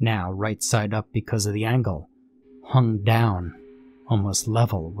 now right side up because of the angle, hung down, almost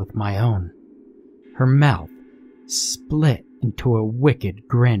level with my own. Her mouth split into a wicked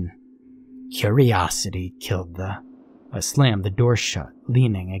grin. Curiosity killed the... I slammed the door shut,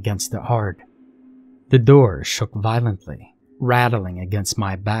 leaning against it hard. The door shook violently, rattling against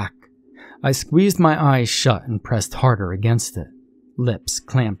my back. I squeezed my eyes shut and pressed harder against it, lips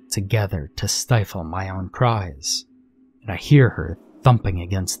clamped together to stifle my own cries. And I hear her thumping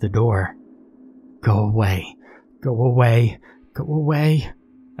against the door. Go away, go away, go away.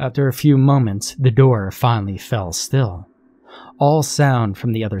 After a few moments, the door finally fell still. All sound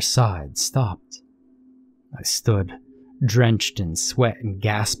from the other side stopped. I stood, drenched in sweat and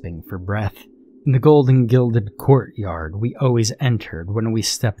gasping for breath, in the golden gilded courtyard we always entered when we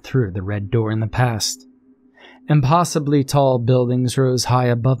stepped through the red door in the past. Impossibly tall buildings rose high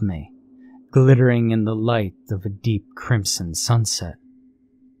above me, glittering in the light of a deep crimson sunset.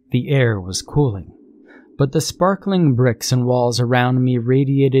 The air was cooling, but the sparkling bricks and walls around me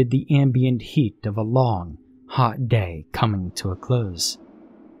radiated the ambient heat of a long, hot day coming to a close.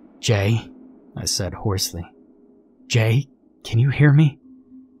 "Jay," I said hoarsely. "Jay, can you hear me?"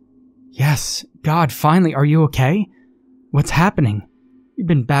 "Yes, God, finally, are you okay? What's happening? You've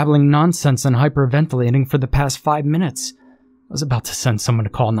been babbling nonsense and hyperventilating for the past 5 minutes. I was about to send someone to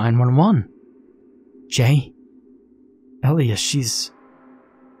call 911. Jay? Elias, she's..."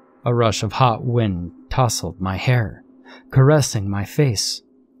 A rush of hot wind tousled my hair, caressing my face.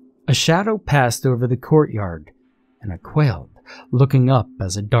 A shadow passed over the courtyard, and I quailed, looking up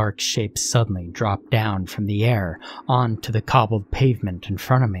as a dark shape suddenly dropped down from the air onto the cobbled pavement in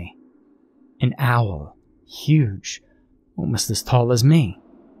front of me. An owl, huge, almost as tall as me,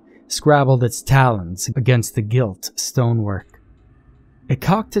 scrabbled its talons against the gilt stonework. It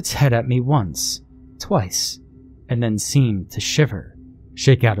cocked its head at me once, twice, and then seemed to shiver,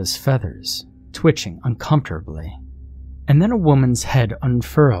 shake out its feathers, twitching uncomfortably. And then a woman's head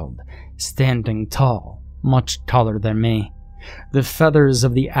unfurled, standing tall, much taller than me, the feathers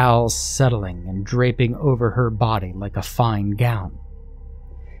of the owl settling and draping over her body like a fine gown.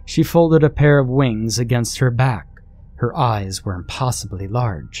 She folded a pair of wings against her back. Her eyes were impossibly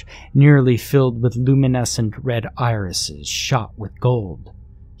large, nearly filled with luminescent red irises shot with gold,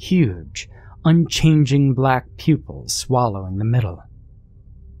 huge, unchanging black pupils swallowing the middle.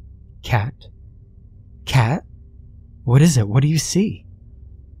 "Cat? Cat? What is it? What do you see?"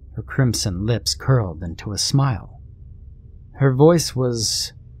 Her crimson lips curled into a smile. Her voice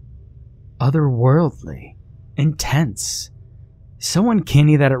was otherworldly, intense, so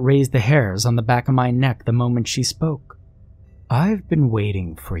uncanny that it raised the hairs on the back of my neck the moment she spoke. "I've been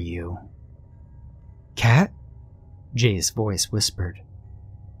waiting for you." "Cat?" Jay's voice whispered.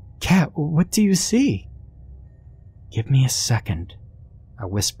 "Cat, what do you see?" "Give me a second," I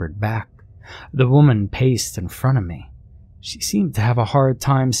whispered back. The woman paced in front of me. She seemed to have a hard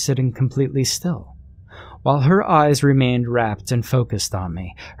time sitting completely still. While her eyes remained rapt and focused on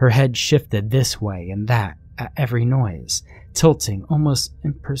me, her head shifted this way and that at every noise, tilting almost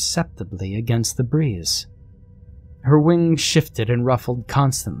imperceptibly against the breeze. Her wings shifted and ruffled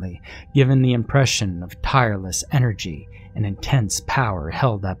constantly, giving the impression of tireless energy and intense power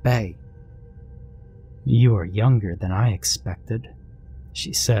held at bay. "You are younger than I expected,"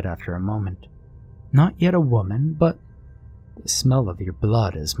 she said after a moment. "Not yet a woman, but the smell of your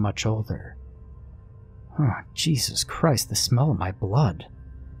blood is much older." Oh, Jesus Christ, the smell of my blood.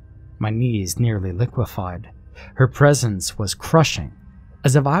 My knees nearly liquefied. Her presence was crushing,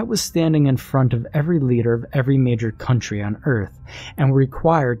 as if I was standing in front of every leader of every major country on Earth and were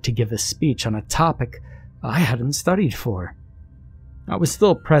required to give a speech on a topic I hadn't studied for. I was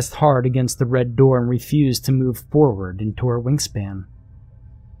still pressed hard against the red door and refused to move forward into her wingspan.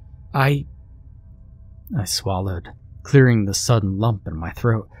 I swallowed, clearing the sudden lump in my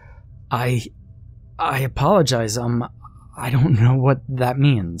throat. I apologize, I don't know what that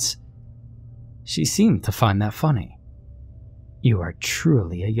means." She seemed to find that funny. "You are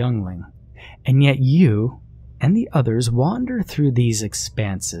truly a youngling, and yet you and the others wander through these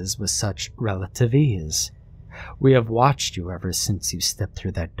expanses with such relative ease. We have watched you ever since you stepped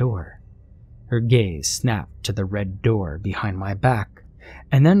through that door." Her gaze snapped to the red door behind my back,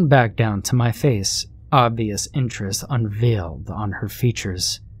 and then back down to my face, obvious interest unveiled on her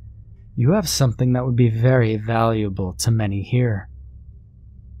features. "You have something that would be very valuable to many here."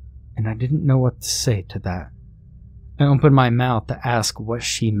 And I didn't know what to say to that. I opened my mouth to ask what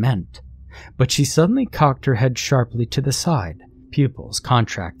she meant, but she suddenly cocked her head sharply to the side, pupils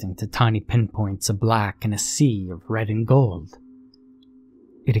contracting to tiny pinpoints of black in a sea of red and gold.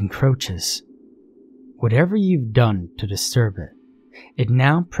 "It encroaches. Whatever you've done to disturb it, it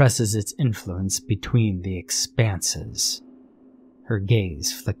now presses its influence between the expanses." Her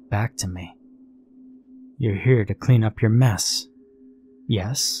gaze flicked back to me. "You're here to clean up your mess.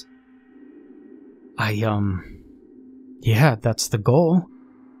 Yes?" Yeah, that's the goal."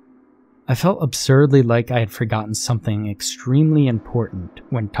 I felt absurdly like I had forgotten something extremely important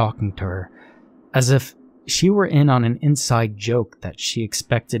when talking to her, as if she were in on an inside joke that she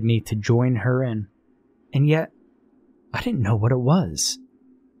expected me to join her in, and yet I didn't know what it was.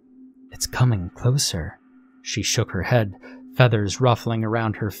 "It's coming closer." She shook her head, feathers ruffling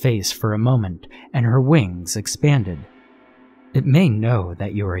around her face for a moment, and her wings expanded. "It may know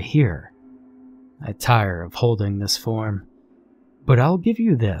that you are here. I tire of holding this form, but I'll give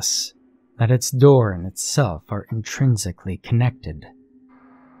you this, that its door and itself are intrinsically connected.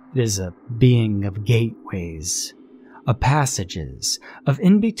 It is a being of gateways, of passages, of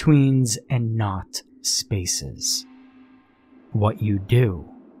in-betweens and not spaces. What you do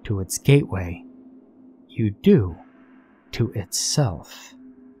to its gateway, you do to itself."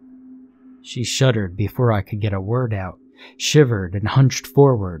 She shuddered before I could get a word out, shivered and hunched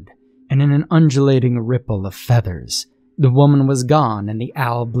forward, and in an undulating ripple of feathers, the woman was gone and the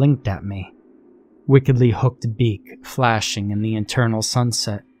owl blinked at me, wickedly hooked beak flashing in the eternal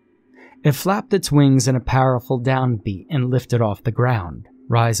sunset. It flapped its wings in a powerful downbeat and lifted off the ground,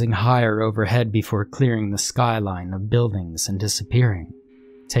 rising higher overhead before clearing the skyline of buildings and disappearing,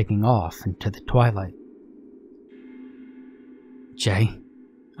 taking off into the twilight. "Jay,"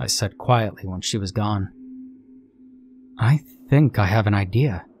 I said quietly when she was gone, "I think I have an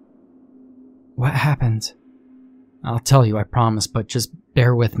idea." "What happened?" "I'll tell you, I promise, but just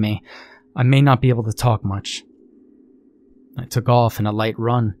bear with me. I may not be able to talk much." I took off in a light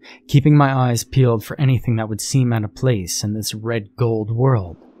run, keeping my eyes peeled for anything that would seem out of place in this red-gold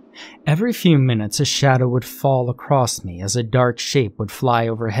world. Every few minutes a shadow would fall across me as a dark shape would fly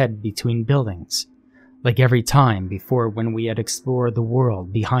overhead between buildings, like every time before when we had explored the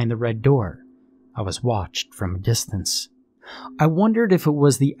world behind the red door. I was watched from a distance. I wondered if it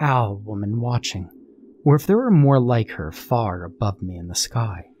was the owl woman watching, or if there were more like her far above me in the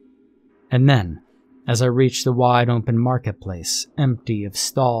sky. And then, as I reached the wide-open marketplace, empty of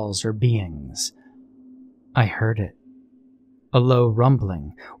stalls or beings, I heard it. A low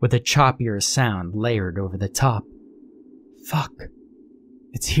rumbling, with a choppier sound layered over the top. "Fuck.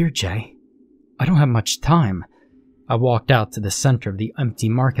 It's here, Jay. I don't have much time." I walked out to the center of the empty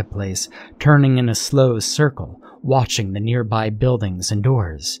marketplace, turning in a slow circle, watching the nearby buildings and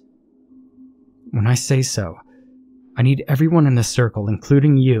doors. "When I say so, I need everyone in the circle,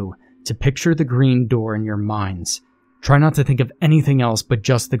 including you, to picture the green door in your minds. Try not to think of anything else but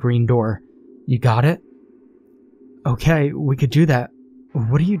just the green door. You got it?" "Okay, we could do that.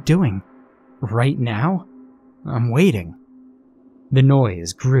 What are you doing? Right now?" "I'm waiting." The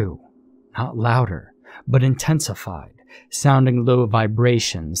noise grew, not louder, but intensified, sounding low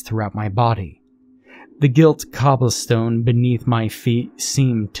vibrations throughout my body. The gilt cobblestone beneath my feet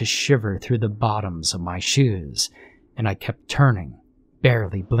seemed to shiver through the bottoms of my shoes, and I kept turning,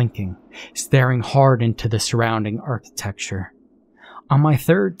 barely blinking, staring hard into the surrounding architecture. On my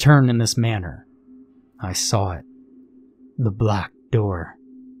third turn in this manner, I saw it. The black door.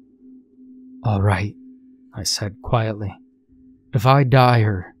 "All right," I said quietly. "If I die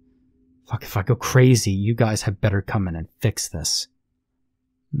or if I go crazy, you guys had better come in and fix this."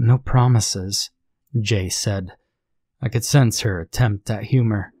 "No promises," Jay said. I could sense her attempt at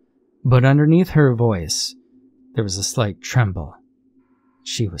humor, but underneath her voice, there was a slight tremble.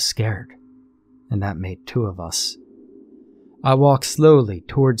 She was scared, and that made two of us. I walked slowly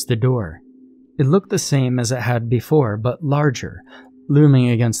towards the door. It looked the same as it had before, but larger, looming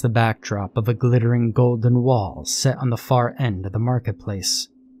against the backdrop of a glittering golden wall set on the far end of the marketplace.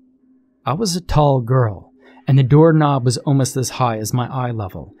 I was a tall girl, and the doorknob was almost as high as my eye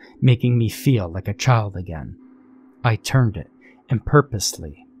level, making me feel like a child again. I turned it and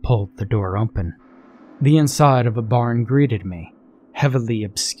purposely pulled the door open. The inside of a barn greeted me, heavily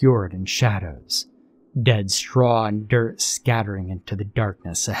obscured in shadows, dead straw and dirt scattering into the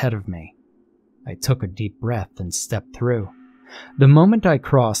darkness ahead of me. I took a deep breath and stepped through. The moment I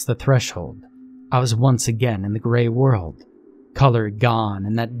crossed the threshold, I was once again in the gray world, color gone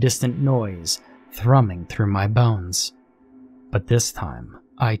and that distant noise thrumming through my bones. But this time,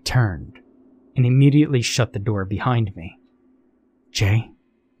 I turned and immediately shut the door behind me. "Jay,"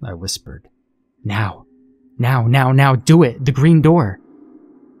 I whispered. Now, do it! The green door!"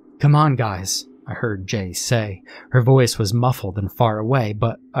 "Come on, guys," I heard Jay say. Her voice was muffled and far away,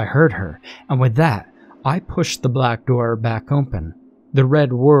 but I heard her, and with that, I pushed the black door back open. The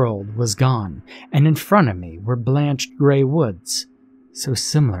red world was gone, and in front of me were blanched gray woods, so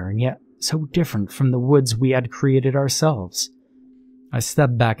similar and yet so different from the woods we had created ourselves. I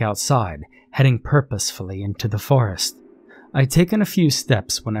stepped back outside, heading purposefully into the forest. I had taken a few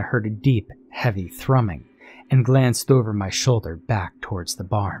steps when I heard a deep, heavy thrumming, and glanced over my shoulder back towards the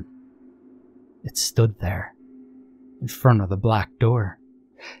barn. It stood there, in front of the black door.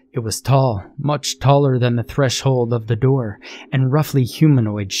 It was tall, much taller than the threshold of the door, and roughly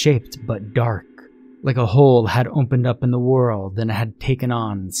humanoid-shaped but dark, like a hole had opened up in the world and had taken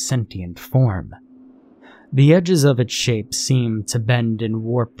on sentient form. The edges of its shape seemed to bend and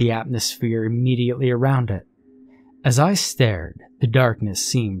warp the atmosphere immediately around it. As I stared, the darkness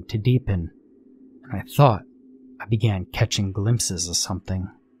seemed to deepen, and I thought I began catching glimpses of something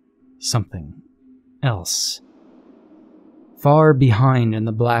else. Far behind in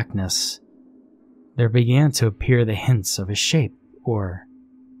the blackness, there began to appear the hints of a shape, or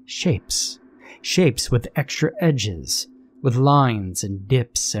shapes. Shapes with extra edges, with lines and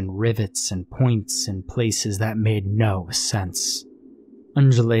dips and rivets and points in places that made no sense.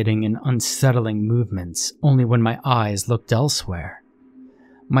 Undulating and unsettling movements only when my eyes looked elsewhere.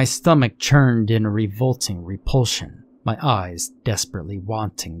 My stomach churned in a revolting repulsion, my eyes desperately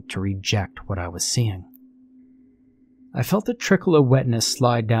wanting to reject what I was seeing. I felt a trickle of wetness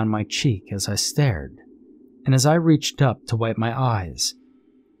slide down my cheek as I stared, and as I reached up to wipe my eyes,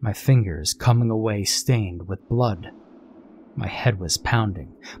 my fingers coming away stained with blood. My head was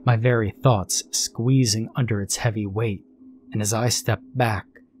pounding, my very thoughts squeezing under its heavy weight, and as I stepped back,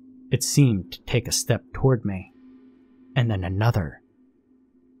 it seemed to take a step toward me, and then another.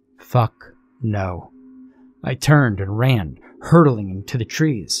 Fuck no. I turned and ran, hurtling into the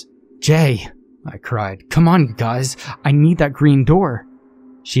trees. "Jay!" I cried. "Come on, you guys, I need that green door."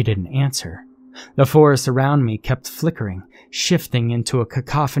 She didn't answer. The forest around me kept flickering, shifting into a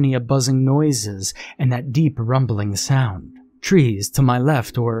cacophony of buzzing noises and that deep rumbling sound. Trees to my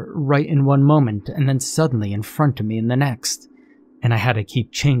left or right in one moment and then suddenly in front of me in the next, and I had to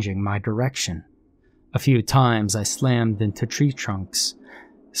keep changing my direction. A few times I slammed into tree trunks,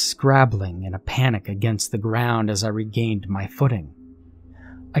 scrabbling in a panic against the ground as I regained my footing.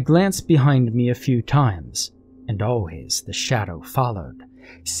 I glanced behind me a few times, and always the shadow followed,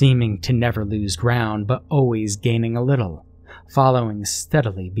 seeming to never lose ground but always gaining a little, following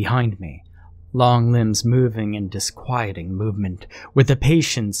steadily behind me, long limbs moving in disquieting movement, with the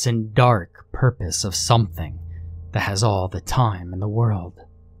patience and dark purpose of something that has all the time in the world.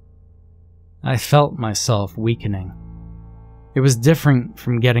 I felt myself weakening. It was different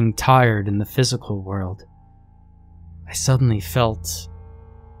from getting tired in the physical world. I suddenly felt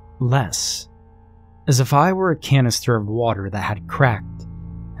less, as if I were a canister of water that had cracked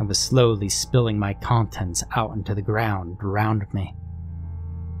and was slowly spilling my contents out into the ground around me.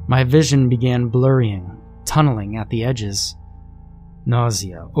 My vision began blurring, tunneling at the edges.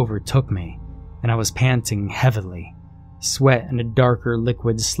 Nausea overtook me, and I was panting heavily, sweat and a darker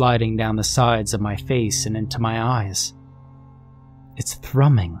liquid sliding down the sides of my face and into my eyes. Its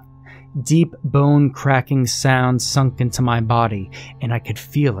thrumming, deep bone-cracking sound sunk into my body, and I could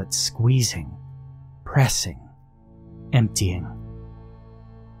feel it squeezing, pressing, emptying.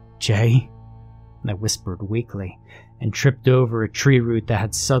 "Jay?" I whispered weakly, and tripped over a tree root that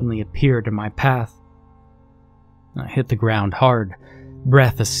had suddenly appeared in my path. I hit the ground hard,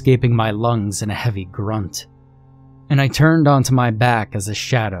 breath escaping my lungs in a heavy grunt, and I turned onto my back as a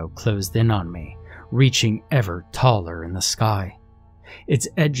shadow closed in on me, reaching ever taller in the sky, its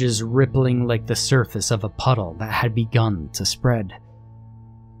edges rippling like the surface of a puddle that had begun to spread.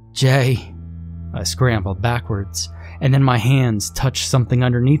 "Jay!" I scrambled backwards, and then my hands touched something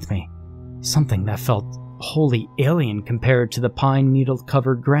underneath me, something that felt wholly alien compared to the pine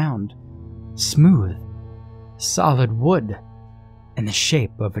needle-covered ground. Smooth, solid wood, and the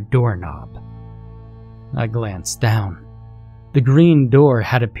shape of a doorknob. I glanced down. The green door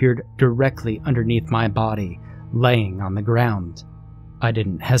had appeared directly underneath my body, laying on the ground. I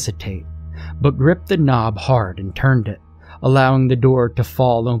didn't hesitate, but gripped the knob hard and turned it, allowing the door to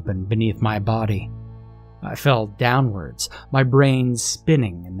fall open beneath my body. I fell downwards, my brain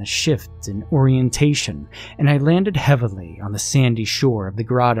spinning in the shift in orientation, and I landed heavily on the sandy shore of the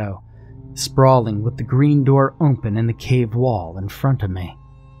grotto, sprawling with the green door open and the cave wall in front of me.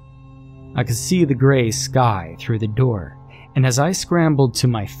 I could see the gray sky through the door, and as I scrambled to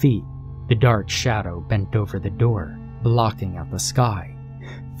my feet, the dark shadow bent over the door, blocking out the sky,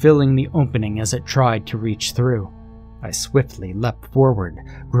 filling the opening as it tried to reach through. I swiftly leapt forward,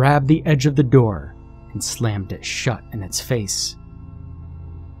 grabbed the edge of the door, and slammed it shut in its face.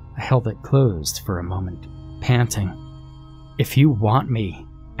 I held it closed for a moment, panting. "If you want me,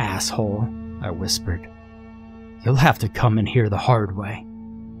 asshole," I whispered, "you'll have to come in here the hard way."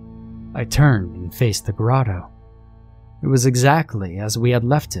 I turned and faced the grotto. It was exactly as we had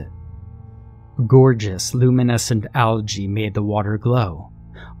left it. Gorgeous, luminescent algae made the water glow,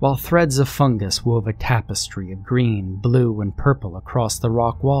 while threads of fungus wove a tapestry of green, blue, and purple across the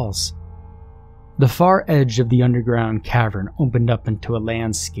rock walls. The far edge of the underground cavern opened up into a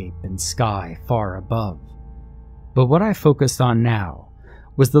landscape and sky far above. But what I focused on now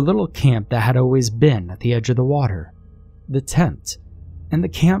was the little camp that had always been at the edge of the water, the tent, and the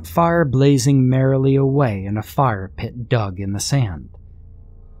campfire blazing merrily away in a fire pit dug in the sand.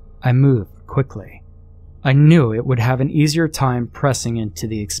 I moved quickly. I knew it would have an easier time pressing into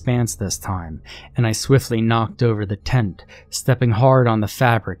the expanse this time, and I swiftly knocked over the tent, stepping hard on the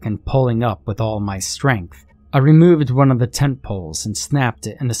fabric and pulling up with all my strength. I removed one of the tent poles and snapped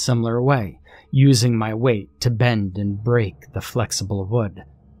it in a similar way, using my weight to bend and break the flexible wood.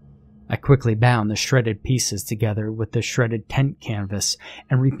 I quickly bound the shredded pieces together with the shredded tent canvas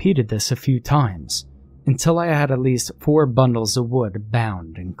and repeated this a few times, until I had at least 4 bundles of wood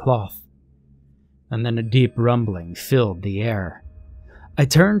bound in cloth. And then a deep rumbling filled the air. I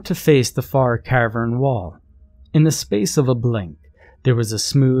turned to face the far cavern wall. In the space of a blink, there was a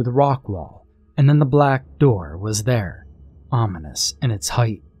smooth rock wall, and then the black door was there, ominous in its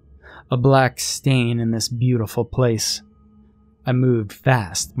height, a black stain in this beautiful place. I moved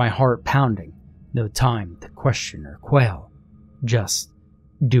fast, my heart pounding, no time to question or quail. Just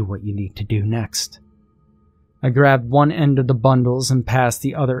do what you need to do next. I grabbed one end of the bundles and passed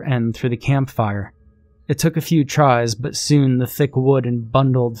the other end through the campfire. It took a few tries, but soon the thick wood and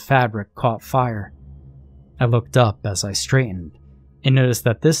bundled fabric caught fire. I looked up as I straightened and noticed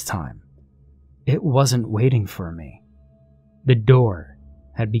that this time, it wasn't waiting for me. The door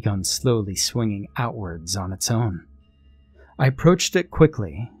had begun slowly swinging outwards on its own. I approached it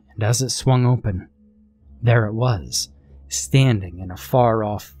quickly, and as it swung open, there it was, standing in a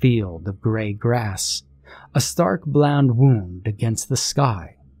far-off field of gray grass, a stark brown wound against the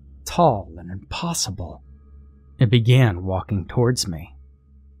sky, tall and impossible. It began walking towards me.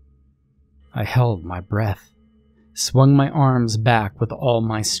 I held my breath, swung my arms back with all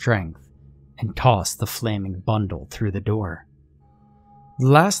my strength, and tossed the flaming bundle through the door. The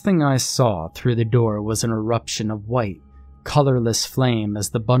last thing I saw through the door was an eruption of white, colorless flame as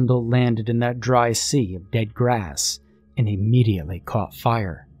the bundle landed in that dry sea of dead grass and immediately caught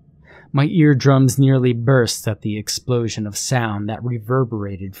fire. My eardrums nearly burst at the explosion of sound that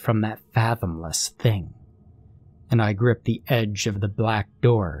reverberated from that fathomless thing, and I gripped the edge of the black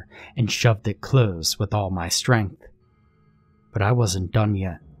door and shoved it closed with all my strength. But I wasn't done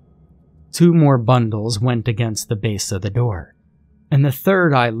yet. 2 more bundles went against the base of the door, and the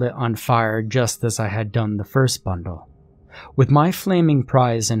third I lit on fire just as I had done the first bundle. With my flaming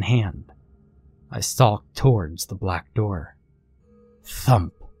prize in hand, I stalked towards the black door.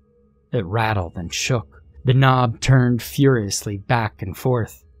 Thump! It rattled and shook. The knob turned furiously back and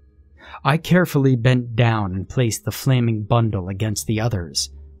forth. I carefully bent down and placed the flaming bundle against the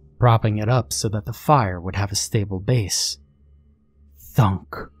others, propping it up so that the fire would have a stable base.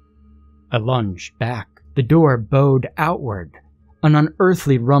 Thunk! I lunged back. The door bowed outward, an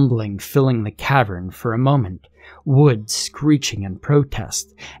unearthly rumbling filling the cavern for a moment, wood screeching in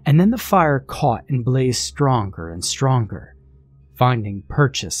protest, and then the fire caught and blazed stronger and stronger, finding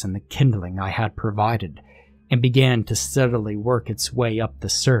purchase in the kindling I had provided, and began to steadily work its way up the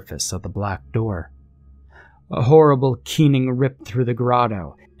surface of the black door. A horrible keening ripped through the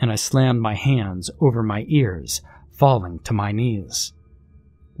grotto, and I slammed my hands over my ears, falling to my knees.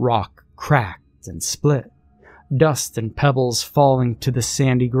 Rock cracked and split, dust and pebbles falling to the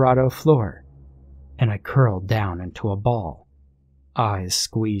sandy grotto floor, and I curled down into a ball, eyes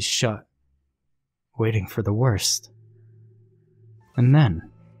squeezed shut, waiting for the worst. And then,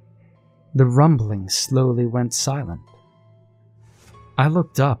 the rumbling slowly went silent. I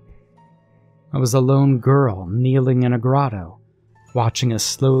looked up. I was a lone girl kneeling in a grotto, watching a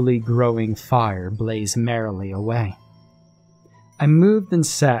slowly growing fire blaze merrily away. I moved and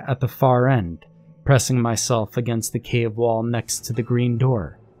sat at the far end, pressing myself against the cave wall next to the green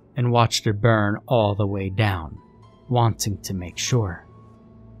door, and watched it burn all the way down, wanting to make sure.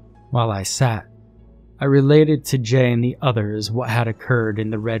 While I sat, I related to Jay and the others what had occurred in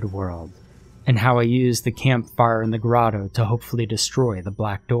the Red World, and how I used the campfire in the grotto to hopefully destroy the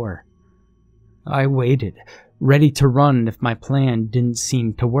black door. I waited, ready to run if my plan didn't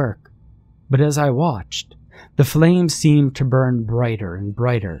seem to work, but as I watched, the flames seemed to burn brighter and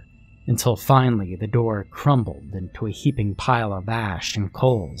brighter, until finally the door crumbled into a heaping pile of ash and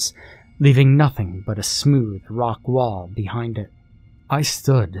coals, leaving nothing but a smooth rock wall behind it. I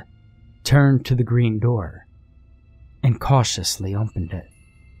stood, turned to the green door, and cautiously opened it.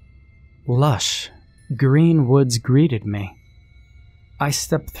 Lush, green woods greeted me. I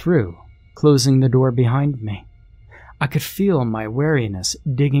stepped through, closing the door behind me. I could feel my wariness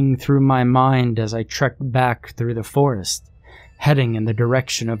digging through my mind as I trekked back through the forest, heading in the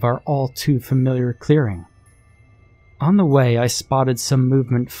direction of our all-too-familiar clearing. On the way, I spotted some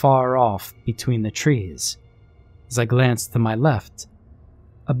movement far off between the trees. As I glanced to my left,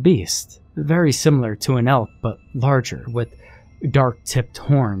 a beast, very similar to an elk but larger, with dark-tipped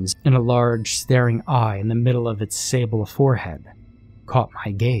horns and a large staring eye in the middle of its sable forehead, caught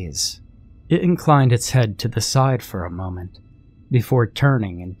my gaze. It inclined its head to the side for a moment, before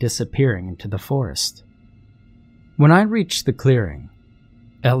turning and disappearing into the forest. When I reached the clearing,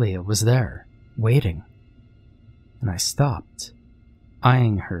 Elia was there, waiting, and I stopped,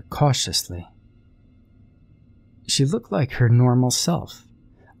 eyeing her cautiously. She looked like her normal self,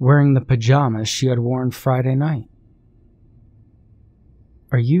 wearing the pajamas she had worn Friday night.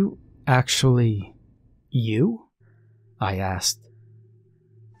 "Are you actually you?" I asked.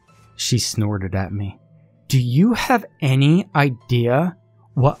 She snorted at me. "Do you have any idea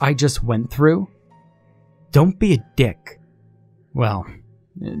what I just went through? Don't be a dick." Well,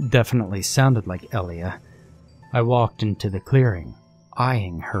 it definitely sounded like Elia. I walked into the clearing,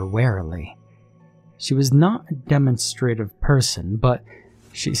 eyeing her warily. She was not a demonstrative person, but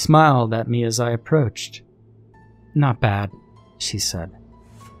she smiled at me as I approached. "Not bad," she said.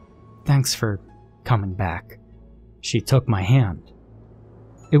 "Thanks for coming back." She took my hand.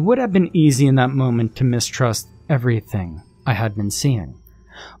 It would have been easy in that moment to mistrust everything I had been seeing,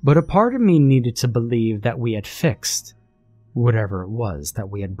 but a part of me needed to believe that we had fixed whatever it was that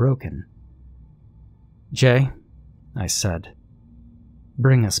we had broken. "Jay," I said,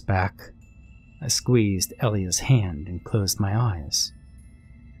 "bring us back." I squeezed Elia's hand and closed my eyes.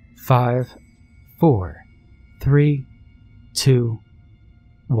 5, 4, 3, 2,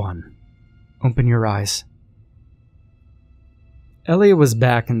 1. Open your eyes. Elia was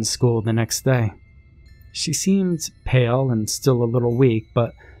back in school the next day. She seemed pale and still a little weak,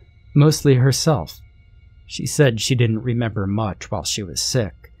 but mostly herself. She said she didn't remember much while she was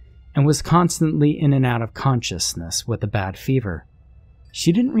sick, and was constantly in and out of consciousness with a bad fever.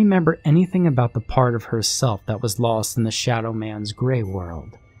 She didn't remember anything about the part of herself that was lost in the Shadow Man's gray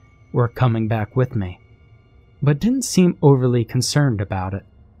world, or coming back with me, but didn't seem overly concerned about it.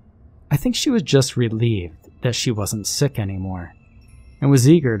 I think she was just relieved that she wasn't sick anymore, and was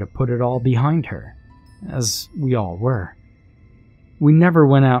eager to put it all behind her, as we all were. We never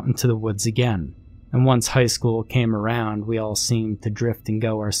went out into the woods again, and once high school came around, we all seemed to drift and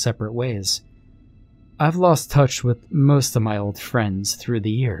go our separate ways. I've lost touch with most of my old friends through the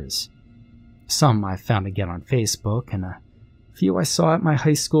years. Some I found again on Facebook, and a few I saw at my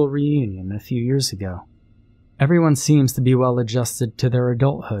high school reunion a few years ago. Everyone seems to be well adjusted to their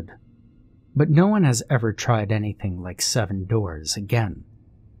adulthood, but no one has ever tried anything like 7 Doors again.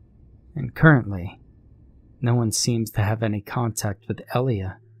 And currently, no one seems to have any contact with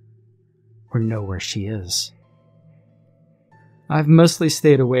Elia, or know where she is. I've mostly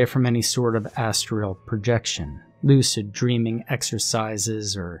stayed away from any sort of astral projection, lucid dreaming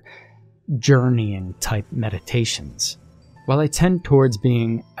exercises, or journeying-type meditations. While I tend towards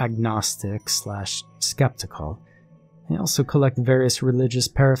being agnostic/skeptical, I also collect various religious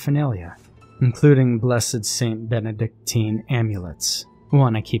paraphernalia, including Blessed Saint Benedictine amulets,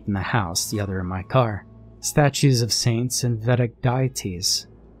 one I keep in the house, the other in my car, statues of saints and Vedic deities.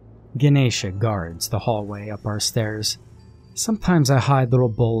 Ganesha guards the hallway up our stairs. Sometimes I hide little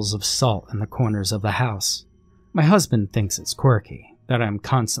bowls of salt in the corners of the house. My husband thinks it's quirky, that I'm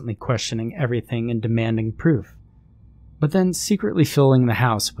constantly questioning everything and demanding proof, but then secretly filling the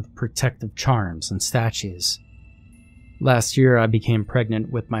house with protective charms and statues. Last year I became pregnant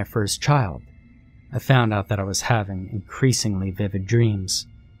with my first child. I found out that I was having increasingly vivid dreams,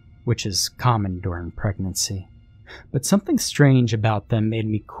 which is common during pregnancy, but something strange about them made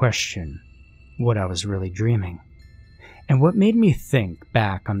me question what I was really dreaming. And what made me think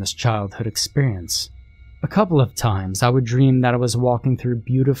back on this childhood experience. A couple of times I would dream that I was walking through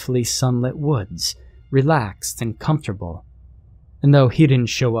beautifully sunlit woods, relaxed and comfortable. And though he didn't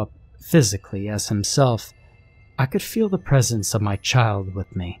show up physically as himself, I could feel the presence of my child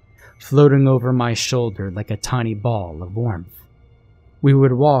with me, floating over my shoulder like a tiny ball of warmth. We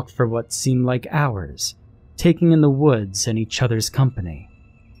would walk for what seemed like hours, taking in the woods and each other's company,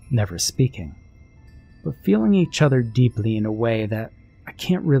 never speaking, but feeling each other deeply in a way that I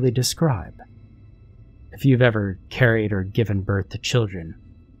can't really describe. If you've ever carried or given birth to children,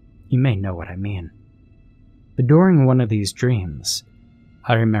 you may know what I mean. But during one of these dreams,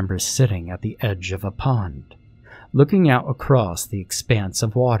 I remember sitting at the edge of a pond, looking out across the expanse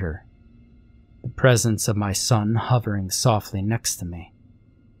of water, the presence of my son hovering softly next to me.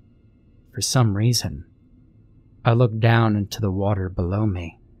 For some reason, I looked down into the water below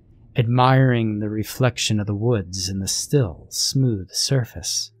me admiring the reflection of the woods in the still, smooth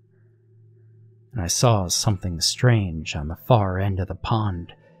surface. And I saw something strange on the far end of the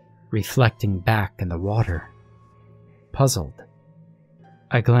pond, reflecting back in the water. Puzzled,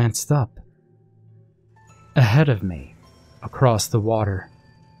 I glanced up. Ahead of me, across the water,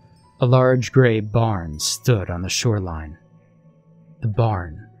 a large gray barn stood on the shoreline. The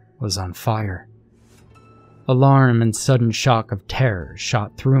barn was on fire. Alarm and sudden shock of terror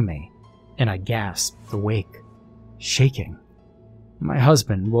shot through me, and I gasped awake, shaking. My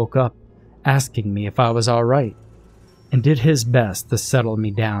husband woke up, asking me if I was all right, and did his best to settle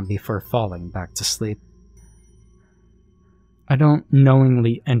me down before falling back to sleep. I don't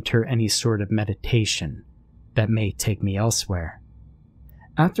knowingly enter any sort of meditation that may take me elsewhere.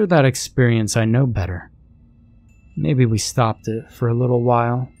 After that experience, I know better. Maybe we stopped it for a little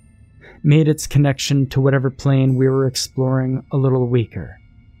while, made its connection to whatever plane we were exploring a little weaker.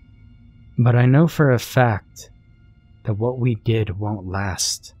 But I know for a fact that what we did won't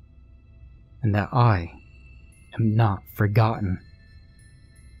last, and that I am not forgotten,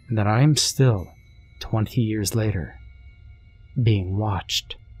 and that I am still, 20 years later, being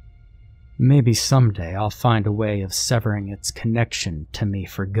watched. Maybe someday I'll find a way of severing its connection to me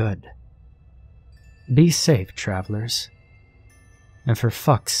for good. Be safe, travelers. And for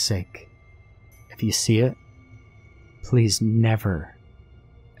fuck's sake, if you see it, please never,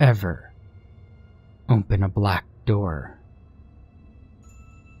 ever open a black door.